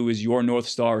someone who is your North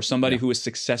Star or somebody who is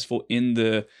successful in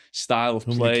the style of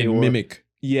play or mimic.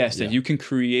 Yes, that you can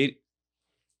create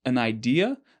an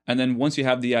idea. And then once you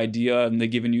have the idea and they're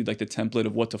giving you like the template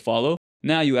of what to follow,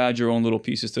 now you add your own little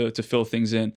pieces to fill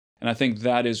things in. And I think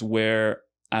that is where,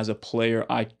 as a player,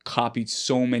 I copied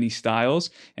so many styles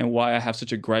and why I have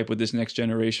such a gripe with this next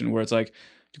generation where it's like,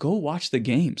 go watch the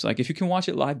games. Like if you can watch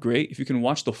it live, great. If you can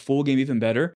watch the full game, even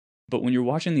better. But when you're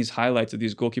watching these highlights of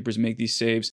these goalkeepers make these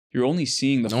saves, you're only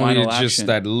seeing the final action. Just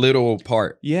that little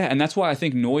part. Yeah, and that's why I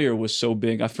think Neuer was so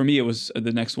big. For me, it was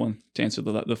the next one to answer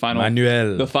the final.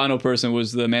 Manuel. The final person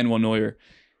was the Manuel Neuer.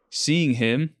 Seeing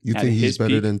him, you think he's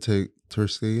better than Ter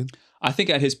Stegen? I think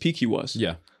at his peak he was.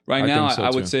 Yeah. Right now, I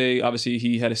would say, obviously,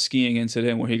 he had a skiing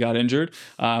incident where he got injured.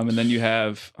 And then you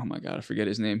have, oh my God, I forget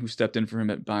his name, who stepped in for him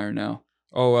at Bayern now.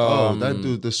 That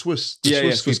dude, the Swiss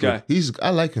Swiss guy.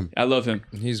 I like him. I love him.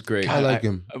 He's great. I like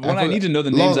him. When I need to know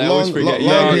the names, I always forget.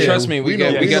 Trust me, we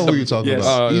know who you're talking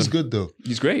about. He's good though.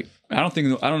 He's great. I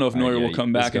don't know if Neuer will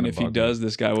come back, and if he does,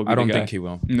 this guy will be. I don't think he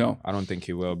will. No, I don't think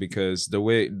he will because the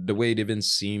way it even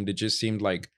seemed, it just seemed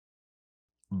like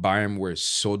Bayern were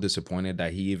so disappointed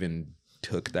that he even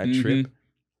took that trip,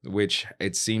 which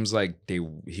it seems like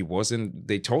he wasn't.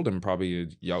 They told him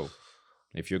probably, yo,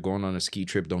 if you're going on a ski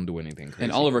trip, don't do anything crazy.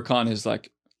 And Oliver Kahn is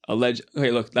like a legend.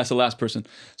 Okay, look, that's the last person.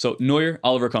 So Neuer,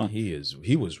 Oliver Kahn. He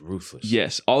was ruthless.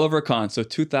 Yes, Oliver Kahn. So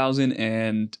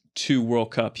 2002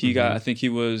 World Cup. He got, I think he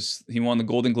won the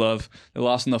Golden Glove. They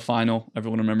lost in the final.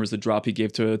 Everyone remembers the drop he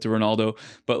gave to Ronaldo.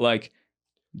 But like,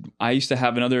 I used to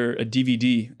have a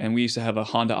DVD, and we used to have a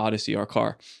Honda Odyssey, our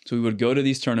car. So we would go to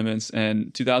these tournaments,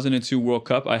 and 2002 World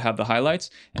Cup, I have the highlights,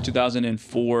 and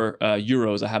 2004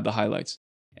 Euros, I have the highlights.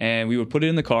 And we would put it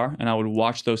in the car, and I would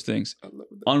watch those things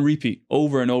on repeat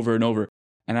over and over and over.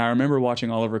 And I remember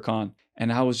watching Oliver Kahn,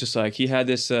 and I was just like, he had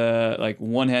this like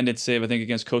one-handed save, I think,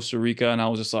 against Costa Rica, and I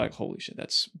was just like, holy shit,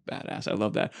 that's badass. I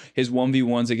love that. His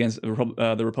 1v1s against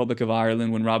the Republic of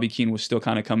Ireland when Robbie Keane was still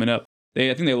kind of coming up.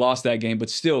 I think they lost that game, but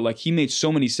still, like, he made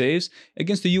so many saves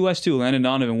against the U.S. too. Landon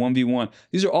Donovan 1v1.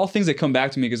 These are all things that come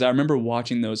back to me because I remember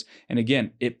watching those, and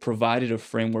again, it provided a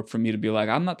framework for me to be like,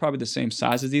 I'm not probably the same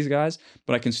size as these guys,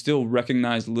 but I can still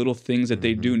recognize little things that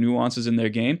they do, nuances in their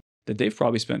game that they've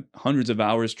probably spent hundreds of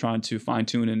hours trying to fine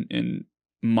tune and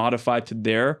modify to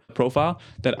their profile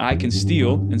that I can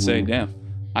steal and say, damn,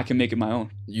 I can make it my own.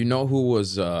 You know who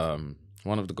was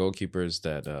one of the goalkeepers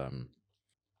that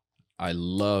I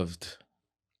loved?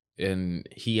 And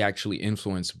he actually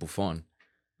influenced Buffon.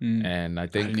 And I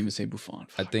think I didn't even say Buffon.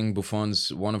 I think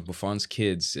one of Buffon's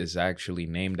kids is actually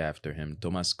named after him,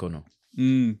 Thomas Kono,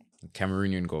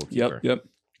 Cameroonian goalkeeper. Yep.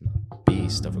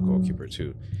 Beast of a goalkeeper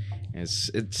too. It's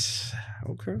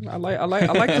okay. I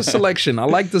like the selection. I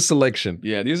like the selection.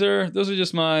 Yeah, those are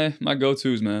just my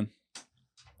go-tos, man.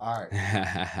 All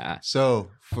right.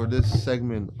 So for this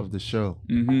segment of the show,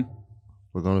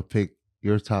 we're gonna pick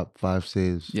your top 5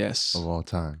 saves of all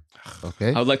time.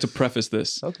 Okay. I would like to preface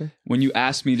this. Okay. When you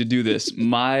asked me to do this,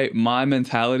 my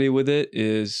mentality with it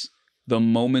is the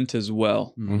moment as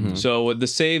well. So with the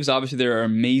saves, obviously there are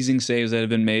amazing saves that have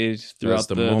been made throughout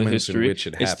the history.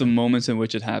 It's the moments in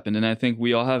which it happened. And I think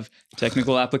we all have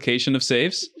technical application of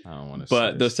saves. I don't want to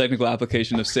But those technical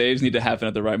application of saves need to happen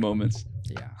at the right moments.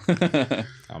 Yeah.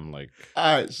 I'm like,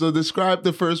 all right, so describe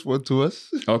the first one to us.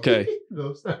 Okay.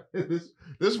 No,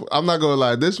 this I'm not gonna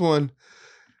lie. This one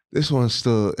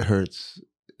still hurts.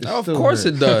 of course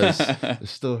it does. It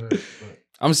still hurts. But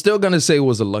I'm still gonna say it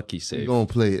was a lucky save. we're gonna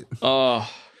play it.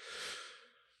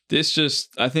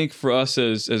 I think for us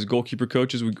as goalkeeper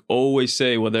coaches, we always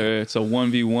say, whether it's a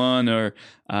 1v1 or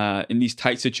in these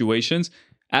tight situations,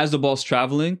 as the ball's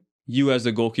traveling, you as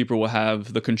the goalkeeper will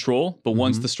have the control. But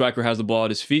once the striker has the ball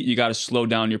at his feet, you got to slow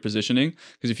down your positioning,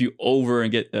 because if you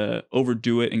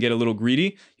overdo it and get a little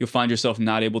greedy, you'll find yourself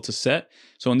not able to set.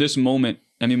 So in this moment,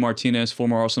 Emi Martinez,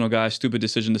 former Arsenal guy, stupid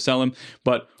decision to sell him.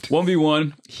 But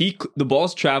 1v1, the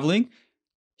ball's traveling,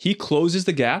 he closes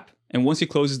the gap. And once he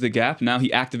closes the gap, now he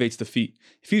activates the feet.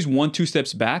 If he's 1-2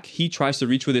 steps back, he tries to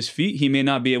reach with his feet, he may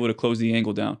not be able to close the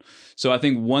angle down. So I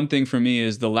think one thing for me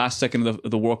is the last second of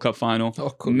the World Cup final,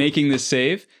 making this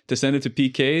save to send it to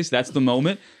PKs, that's the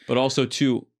moment. But also,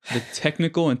 too, the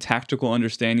technical and tactical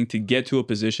understanding to get to a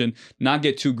position, not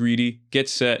get too greedy, get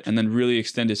set, and then really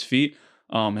extend his feet.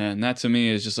 Oh, man, that to me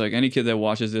is just like any kid that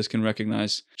watches this can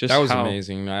recognize just how... That was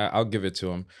amazing. I'll give it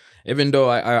to him. Even though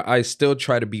I still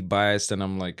try to be biased, and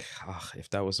I'm like,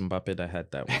 if that was Mbappe that had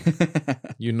that one,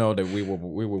 you know that we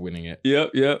were winning it.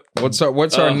 Yep. What's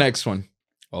our next one?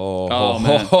 Oh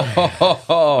man.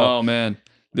 Oh man.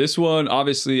 This one,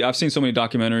 obviously, I've seen so many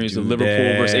documentaries of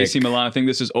Liverpool versus AC Milan. I think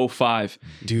this is 05.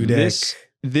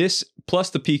 This plus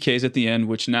the PKs at the end,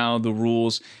 which now the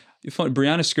rules.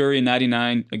 Brianna Scurry in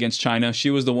 99 against China. She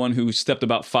was the one who stepped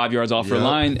about 5 yards off her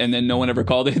line, and then no one ever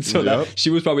called it. So that she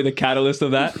was probably the catalyst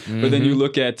of that. But then you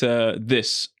look at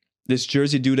this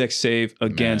Jerzy Dudek save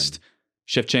against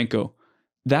Shevchenko.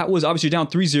 That was obviously down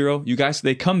 3-0. You guys,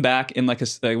 they come back in like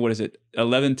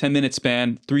 11, 10 minute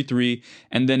span, 3-3.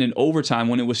 And then in overtime,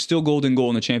 when it was still golden goal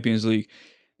in the Champions League,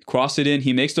 crossed it in.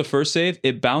 He makes the first save.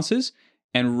 It bounces.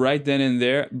 And right then and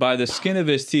there, by the skin of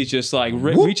his teeth, just like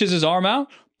reaches his arm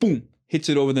out, boom, hits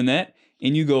it over the net.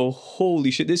 And you go, holy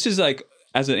shit. This is like,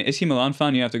 as an AC Milan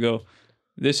fan, you have to go,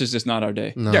 this is just not our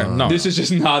day. No. This is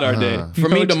just not our day. For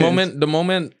me, the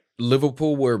moment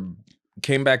Liverpool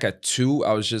came back at 2,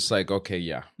 I was just like, okay,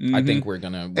 yeah, I think we're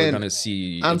gonna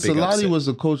see. Ancelotti was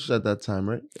the coach at that time,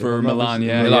 right? For Milan,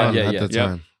 Milan at the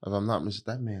time. If I'm not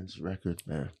mistaken, that man's record,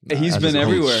 man. He's been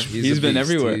everywhere. He's been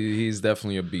everywhere. He's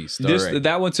definitely a beast.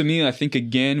 That one to me, I think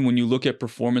again, when you look at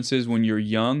performances when you're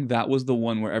young, that was the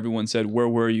one where everyone said, "Where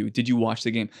were you? Did you watch the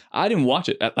game?" I didn't watch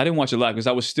it. I didn't watch it live because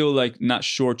I was still like not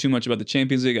sure too much about the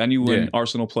Champions League. I knew when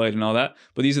Arsenal played and all that,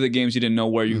 but these are the games you didn't know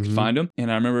where you could find them.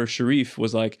 And I remember Sharif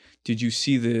was like, "Did you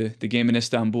see the game in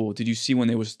Istanbul? Did you see when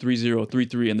there was 3-0,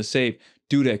 3-3 and the save?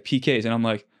 Dudek PKs?" And I'm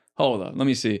like, hold up, let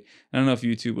me see. I don't know if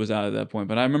YouTube was out at that point,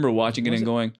 but I remember watching it and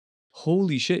going,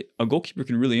 holy shit, a goalkeeper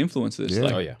can really influence this.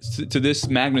 To this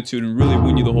magnitude and really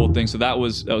win you the whole thing. So that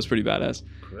was pretty badass.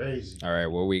 Crazy. All right,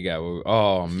 what we got?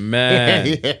 Oh,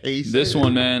 man. This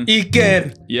one, man.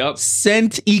 Iker. Yep.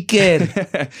 Sent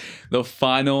Iker. The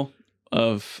final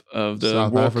of the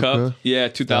South World Africa, Cup. Yeah,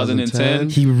 2010.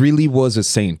 He really was a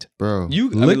saint. Bro.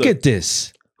 Look at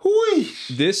this.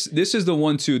 This is the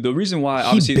one too. The reason why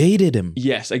obviously he baited him.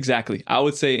 Yes, exactly. I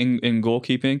would say in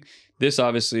goalkeeping, this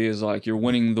obviously is like you're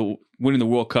winning the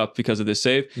World Cup because of this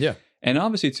save. Yeah. And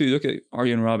obviously too, look at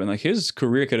Arjen Robben. Like his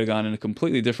career could have gone in a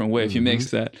completely different way if he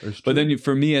makes that. But then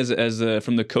for me, as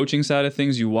from the coaching side of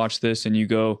things, you watch this and you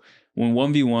go, when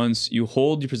 1v1s, you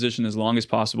hold your position as long as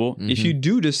possible. If you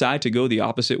do decide to go the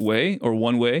opposite way or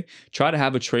one way, try to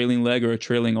have a trailing leg or a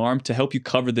trailing arm to help you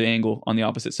cover the angle on the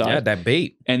opposite side. Yeah, that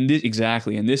bait. And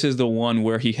exactly. And this is the one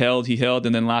where he held,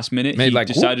 and then last minute he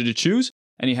decided to choose,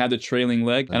 and he had the trailing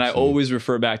leg. And I always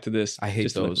refer back to this. I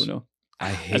hate those. I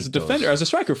hate as a defender, as a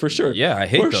striker, for sure. Yeah, I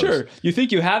hate for those. sure. You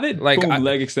think you have it? Like, boom,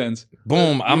 leg extends.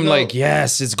 Boom. I'm like,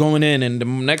 yes, it's going in. And the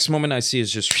next moment I see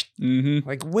is just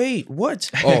like, wait, what?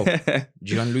 Oh,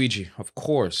 Gianluigi, of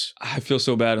course. I feel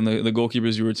so bad. And the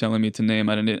goalkeepers you were telling me to name,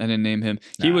 I didn't name him.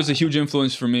 He was a huge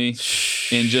influence for me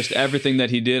in just everything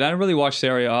that he did. I didn't really watch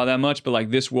Serie A that much, but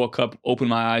like this World Cup opened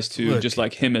my eyes to just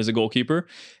like him as a goalkeeper.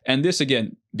 And this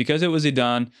again, because it was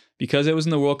Zidane, because it was in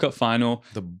the World Cup final.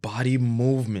 The body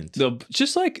movement.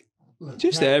 Just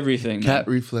everything. Cat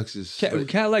reflexes.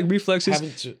 Cat-like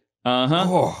reflexes.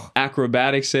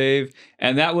 Acrobatic save.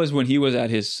 And that was when he was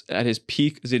at his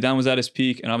peak. Zidane was at his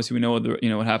peak. And obviously we know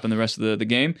what happened the rest of the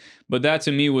game. But that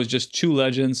to me was just two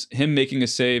legends. Him making a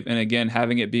save and again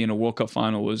having it be in a World Cup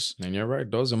final was... And you're right.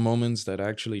 Those are moments that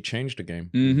actually changed the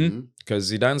game.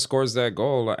 Because Zidane scores that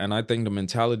goal. And I think the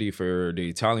mentality for the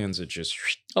Italians is just...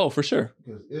 Oh, for sure.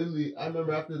 Because Italy, I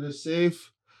remember after the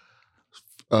save,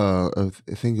 I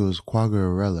think it was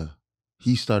Quagliarella.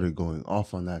 He started going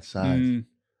off on that side.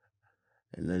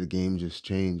 And then the game just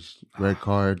changed. Red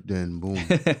card, then boom.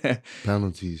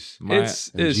 Penalties. It's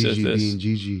Gigi just this. being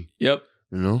Gigi. Yep.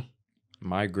 You know?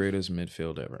 My greatest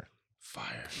midfield ever.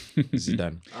 Fire.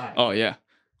 Zidane. Oh, yeah.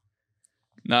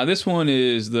 Now, this one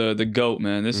is the GOAT,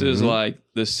 man. This is like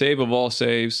the save of all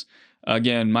saves.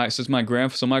 Again, my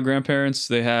grandparents,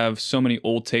 they have so many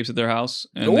old tapes at their house.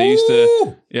 And they used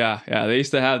to, they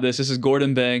used to have this. This is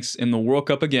Gordon Banks in the World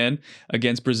Cup again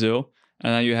against Brazil.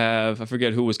 And then you have, I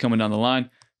forget who was coming down the line,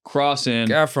 crossing.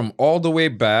 Guy from all the way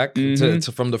back to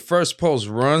from the first post,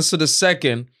 runs to the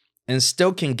second, and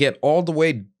still can get all the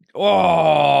way.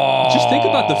 Oh! Just think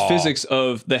about the physics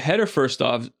of the header first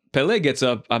off. Pele gets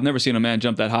up. I've never seen a man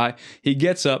jump that high. He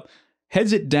gets up,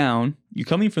 heads it down. You're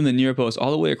coming from the near post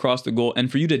all the way across the goal.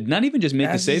 And for you to not even just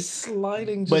make the save,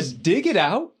 sliding, but dig it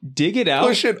out,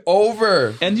 push it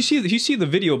over. And you see the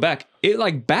video back, it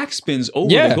like backspins over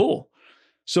the goal.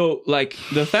 So, like,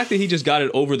 the fact that he just got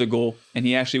it over the goal and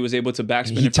he actually was able to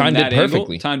backspin it from that angle,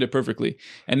 timed it perfectly.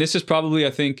 And this is probably,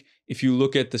 I think, if you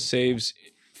look at the saves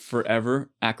forever,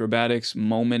 acrobatics,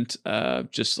 moment,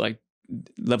 just like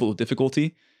level of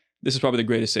difficulty, this is probably the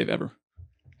greatest save ever.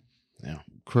 Yeah.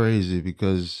 Crazy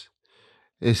because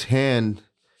his hand,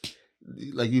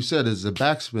 like you said, is a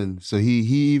backspin. So he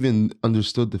even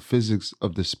understood the physics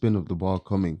of the spin of the ball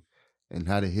coming. and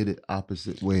how to hit it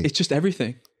opposite way. It's just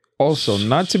everything. Also,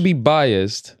 not to be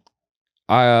biased,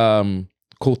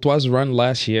 Courtois' run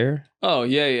last year Oh,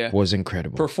 yeah. was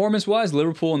incredible. Performance-wise,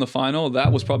 Liverpool in the final,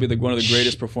 that was probably one of the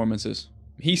greatest performances.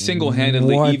 He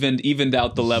single-handedly evened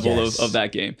out the level of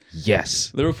that game.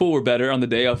 Yes. Liverpool were better on the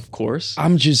day, of course.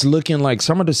 I'm just looking like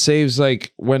some of the saves,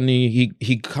 like when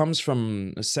he comes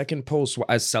from a second post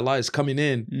as Salah is coming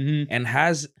in and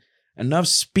has enough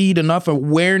speed, enough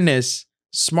awareness,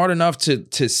 smart enough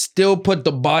to still put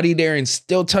the body there and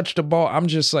still touch the ball. I'm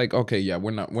just like, okay, yeah,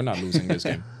 we're not losing this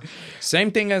game. Same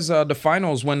thing as the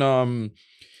finals when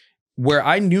where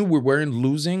I knew we weren't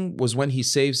losing was when he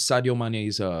saves Sadio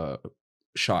Mane's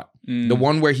shot. The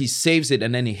one where he saves it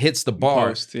and then he hits the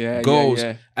bar, goes.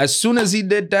 Yeah. As soon as he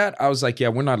did that, I was like, yeah,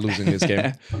 we're not losing this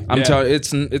game. I'm telling you,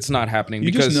 it's not happening.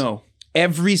 You because just know.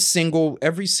 every single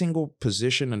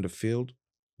position in the field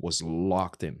was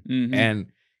locked in.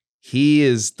 And he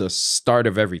is the start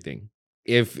of everything.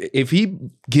 If he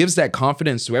gives that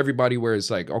confidence to everybody where it's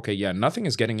like, okay, yeah, nothing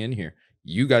is getting in here.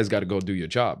 You guys got to go do your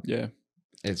job. Yeah.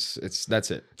 It's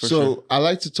that's it. So I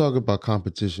like to talk about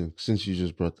competition since you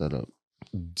just brought that up.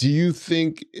 Do you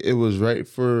think it was right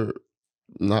for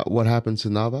not what happened to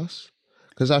Navas?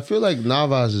 Because I feel like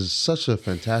Navas is such a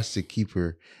fantastic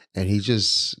keeper, and he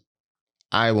just,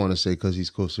 I want to say, because he's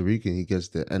Costa Rican, he gets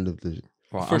the end of the.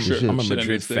 Well, For sure. I'm a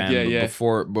Madrid fan. Yeah.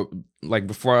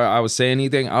 Before I would say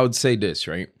anything, I would say this,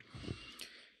 right?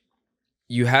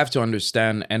 You have to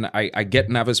understand, and I get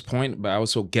Navas' point, but I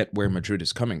also get where Madrid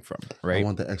is coming from, right? I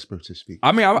want the expert to speak.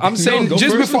 I mean, I'm saying go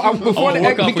just first. before the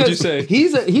What you because say.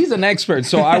 he's an expert,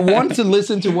 so I want to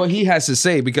listen to what he has to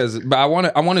say but I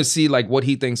want to see like what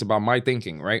he thinks about my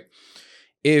thinking, right?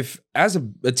 If as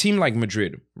a team like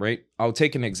Madrid, right? I'll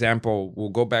take an example. We'll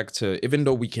go back to, even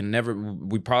though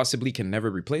we possibly can never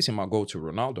replace him. I'll go to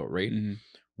Ronaldo, right?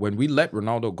 When we let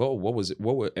Ronaldo go,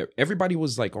 everybody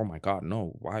was like, oh my God,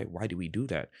 no, why do we do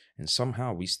that? And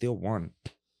somehow we still won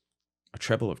a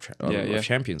treble of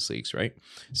Champions Leagues, right?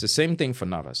 It's the same thing for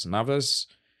Navas. Navas,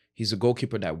 he's a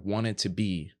goalkeeper that wanted to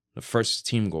be the first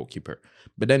team goalkeeper.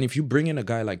 But then if you bring in a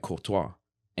guy like Courtois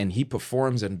and he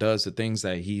performs and does the things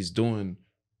that he's doing,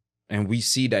 and we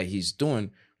see that he's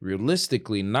doing,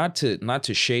 realistically, not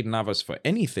to shade Navas for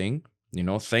anything,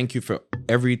 thank you for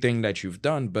everything that you've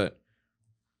done, but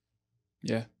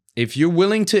Yeah. if you're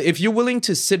willing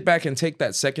to sit back and take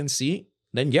that second seat,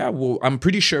 then yeah, well, I'm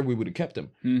pretty sure we would have kept him.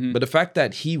 But the fact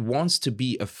that he wants to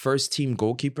be a first team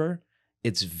goalkeeper,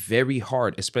 it's very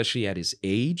hard, especially at his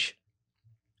age,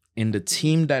 in the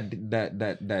team that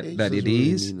it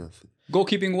is.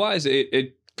 Goalkeeping wise,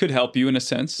 it could help you in a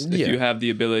sense if you have the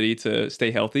ability to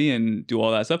stay healthy and do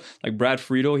all that stuff. Like Brad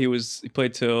Friedel, he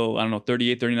played till,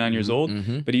 38, 39 years old,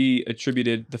 but he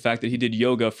attributed the fact that he did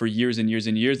yoga for years and years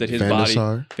and years, that his body...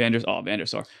 Van der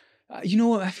Sar. You know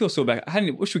what? I feel so bad.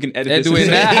 I wish we can edit this.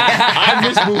 I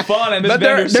miss Buffon. I miss Van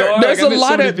der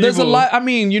Sar. There's a lot. I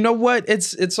mean, you know what?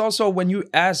 It's also when you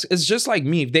ask, it's just like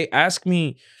me. If they ask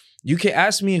me, you can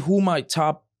ask me who my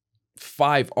top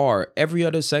 5 are. Every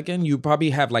other second, you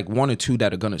probably have like 1 or 2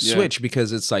 that are gonna switch,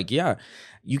 because it's like, yeah,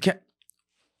 you can't.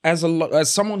 As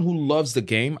someone who loves the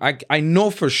game, I know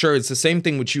for sure it's the same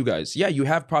thing with you guys. Yeah, you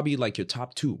have probably like your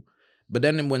top 2, but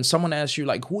then when someone asks you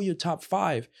like, who are your top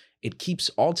 5, it keeps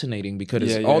alternating, because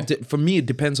it's for me, it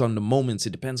depends on the moments,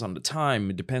 it depends on the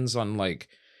time, it depends on like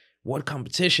what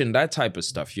competition, that type of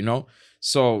stuff,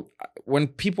 So when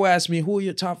people ask me who are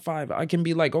your top 5, I can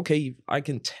be like, okay, I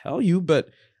can tell you, but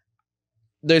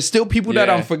there's still people that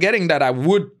I'm forgetting that I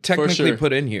would technically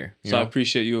put in here. So I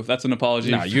appreciate you. If that's an apology.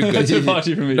 Nah, you're good. That's an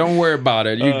apology for me. Don't worry about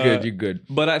it. You're good.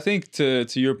 But I think to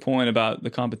your point about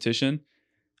the competition,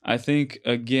 I think,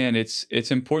 again,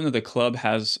 it's important that the club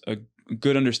has a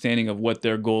good understanding of what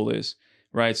their goal is,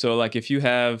 right? So like if you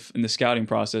have in the scouting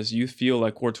process, you feel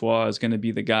like Courtois is going to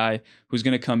be the guy who's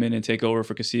going to come in and take over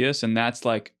for Casillas, and that's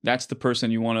the person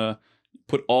you want to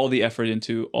put all the effort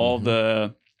into, all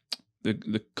the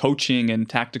coaching and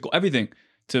tactical, everything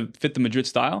to fit the Madrid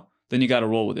style, then you got to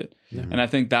roll with it. Yeah. And I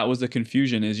think that was the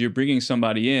confusion, is you're bringing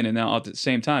somebody in, and now at the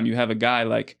same time you have a guy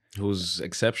like who's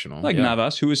exceptional, like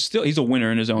Navas, who is still, he's a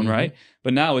winner in his own right.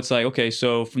 But now it's like, okay,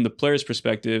 so from the player's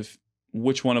perspective,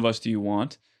 which one of us do you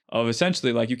want? Of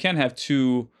essentially, like, you can't have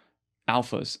 2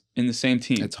 alphas in the same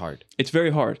team. It's hard. It's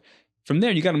very hard. From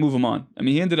there, you got to move him on. I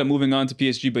mean, he ended up moving on to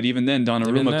PSG, but even then,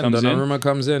 Donnarumma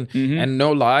comes in. And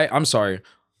no lie, I'm sorry.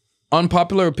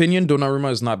 Unpopular opinion,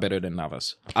 Donnarumma is not better than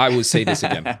Navas. I would say this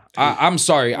again. I'm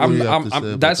sorry.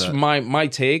 That's my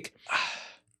take.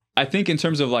 I think in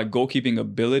terms of like goalkeeping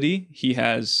ability, he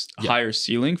has a higher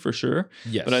ceiling for sure.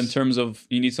 Yes. But in terms of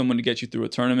you need someone to get you through a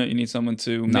tournament, you need someone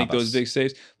to make those big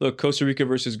saves. Look, Costa Rica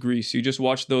versus Greece. You just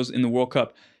watch those in the World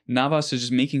Cup. Navas is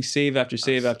just making save after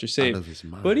save after save. Out of his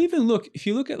mind. But even look, if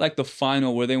you look at like the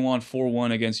final where they won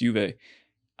 4-1 against Juve,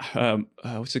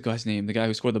 what's the guy's name? The guy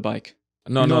who scored the bike.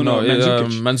 No.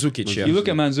 Mandzukic. Yeah. You look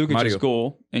at Mandzukic's Mario.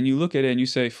 goal and you look at it and you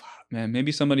say, man,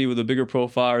 maybe somebody with a bigger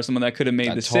profile or someone that could have made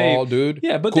the tall save. Dude.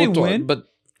 Yeah, but Courtois, they win. But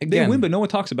They again, win, but no one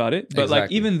talks about it. But like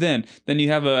Exactly. even then you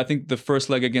have I think the first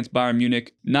leg against Bayern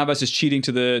Munich, Navas is cheating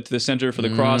to the center for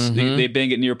the cross. They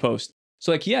bang it near post.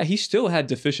 So like he still had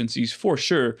deficiencies for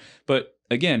sure. But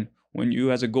again, when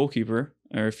you as a goalkeeper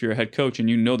or if you're a head coach and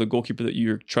you know the goalkeeper that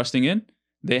you're trusting in,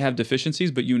 they have deficiencies,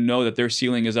 but you know that their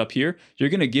ceiling is up here. You're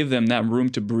going to give them that room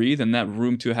to breathe and that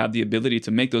room to have the ability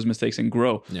to make those mistakes and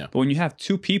grow. Yeah. But when you have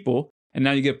two people and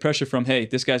now you get pressure from, hey,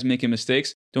 this guy's making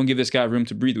mistakes. Don't give this guy room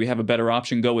to breathe. We have a better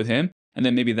option. Go with him. And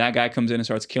then maybe that guy comes in and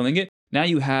starts killing it. Now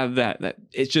you have that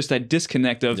it's just that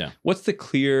disconnect of what's the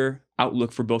clear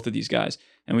outlook for both of these guys.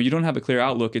 And when you don't have a clear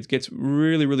outlook, it gets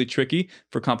really, really tricky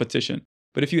for competition.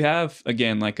 But if you have,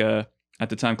 again, like at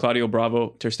the time, Claudio Bravo,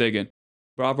 Ter Stegen.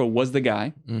 Bravo was the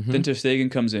guy. Then Ter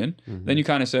Stegen comes in. Then you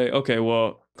kind of say, okay,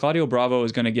 well, Claudio Bravo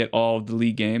is going to get all of the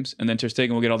league games, and then Ter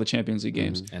Stegen will get all the Champions League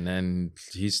games. And then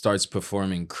he starts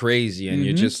performing crazy, and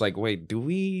you're just like, wait, do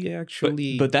we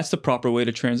actually... But that's the proper way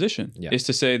to transition, is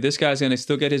to say this guy's going to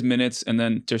still get his minutes, and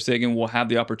then Ter Stegen will have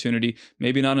the opportunity,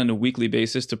 maybe not on a weekly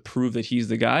basis, to prove that he's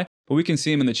the guy. But we can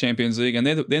see him in the Champions League, and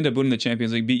they end up winning the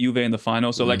Champions League, beat Juve in the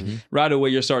final. So like right away,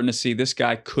 you're starting to see this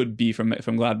guy could be from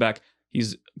Gladbach.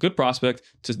 He's a good prospect.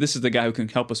 This is the guy who can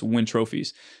help us win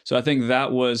trophies. So I think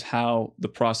that was how the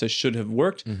process should have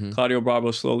worked. Claudio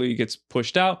Bravo slowly gets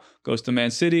pushed out, goes to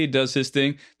Man City, does his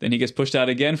thing. Then he gets pushed out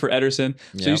again for Ederson.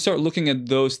 So you start looking at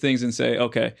those things and say,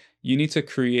 okay, you need to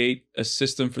create a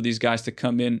system for these guys to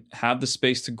come in, have the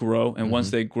space to grow. And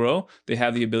once they grow, they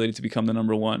have the ability to become the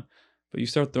number one. But you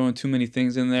start throwing too many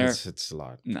things in there. It's a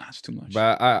lot. Nah, it's too much.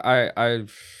 But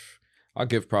I'll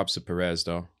give props to Perez,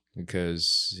 though,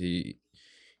 because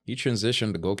he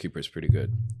transitioned the goalkeepers pretty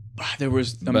good. I'm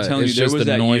telling you, there was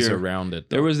that noise year around it.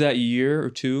 There was that year or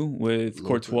two with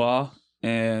Courtois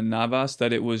and Navas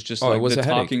that it was just like the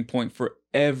talking point for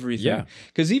everything. Yeah,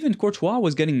 because even Courtois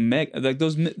was getting like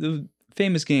the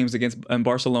famous games against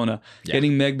Barcelona,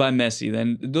 getting megged by Messi.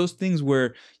 Then those things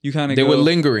where you kind of were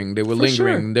lingering. They were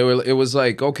lingering. Sure. It was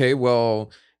like, okay, well,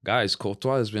 guys,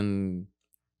 Courtois has been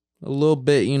a little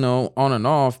bit, on and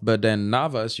off. But then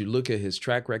Navas, you look at his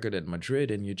track record at Madrid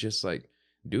and you're just like,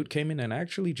 dude came in and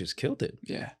actually just killed it.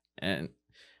 Yeah.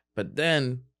 But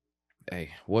then,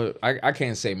 hey, I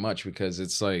can't say much because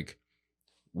it's like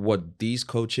what these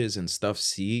coaches and stuff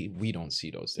see, we don't see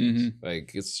those things.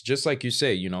 Like, it's just like you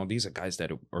say, these are guys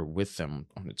that are with them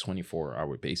on a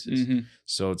 24-hour basis.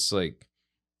 So it's like,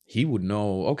 he would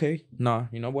know, okay, nah,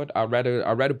 you know what? I'd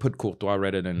rather put Courtois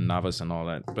rather than Navas and all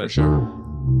that. But for sure.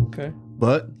 Okay.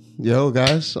 But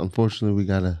guys, unfortunately we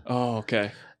gotta. Oh,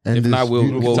 okay. If not,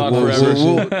 we'll talk forever. Of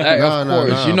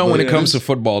course. When it comes to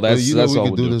football, that's we all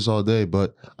can do this all day.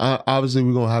 But obviously,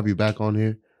 we're gonna have you back on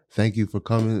here. Thank you for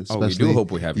coming. We do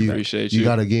hope we have you back. Appreciate you. You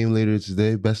got a game later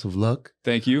today. Best of luck.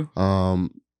 Thank you.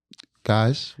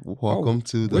 Guys, welcome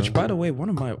to the. Which, by the way, one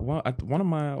of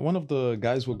the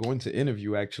guys we're going to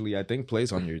interview actually, I think,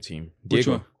 plays on your team.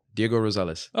 Diego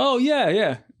Rosales. Oh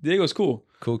yeah. Diego's cool.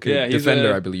 Cool kid. Yeah, he's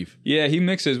defender, I believe. Yeah, he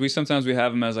mixes. Sometimes we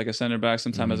have him as like a center back,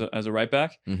 sometimes as a right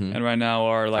back. And right now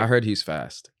I heard he's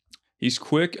fast. He's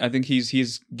quick. I think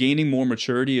he's gaining more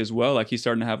maturity as well. Like he's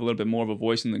starting to have a little bit more of a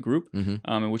voice in the group,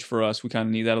 and which for us we kind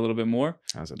of need that a little bit more.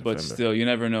 As a defender. But still, you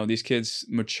never know. These kids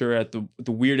mature at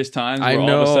the weirdest times. I where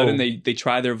know. All of a sudden they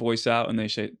try their voice out and they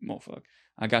say, "Oh fuck,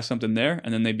 I got something there,"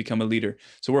 and then they become a leader.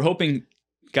 So we're hoping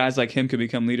guys like him could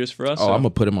become leaders for us. Oh, I'm gonna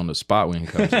put him on the spot when he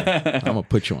comes in. I'm gonna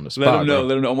put you on the spot. Let him know. Bro.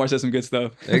 Let him know. Omar said some good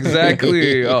stuff.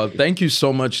 Exactly. Oh, thank you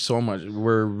so much.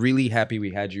 We're really happy we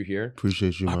had you here.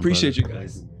 Appreciate you. I appreciate you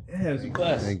guys. Yeah, it was a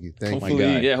blast. Thank you.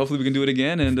 Hopefully we can do it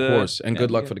again. And of course. And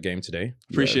good luck for the game today.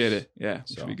 Appreciate it. Yeah, it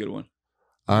should be a good one.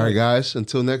 All right, guys.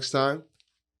 Until next time,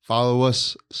 follow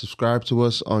us, subscribe to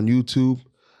us on YouTube,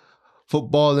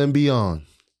 Football and Beyond,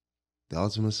 the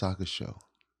Ultimate Soccer Show.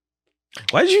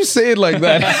 Why did you say it like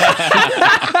that?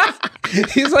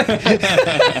 He's like,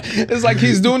 it's like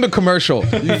he's doing the commercial.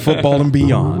 Football and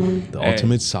Beyond, the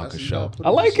Ultimate Soccer Show. I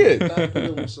like it.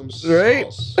 Right?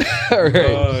 All right.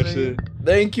 Oh shit.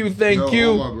 Thank you.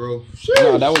 Omar, bro.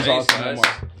 No, that was awesome,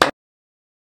 Omar.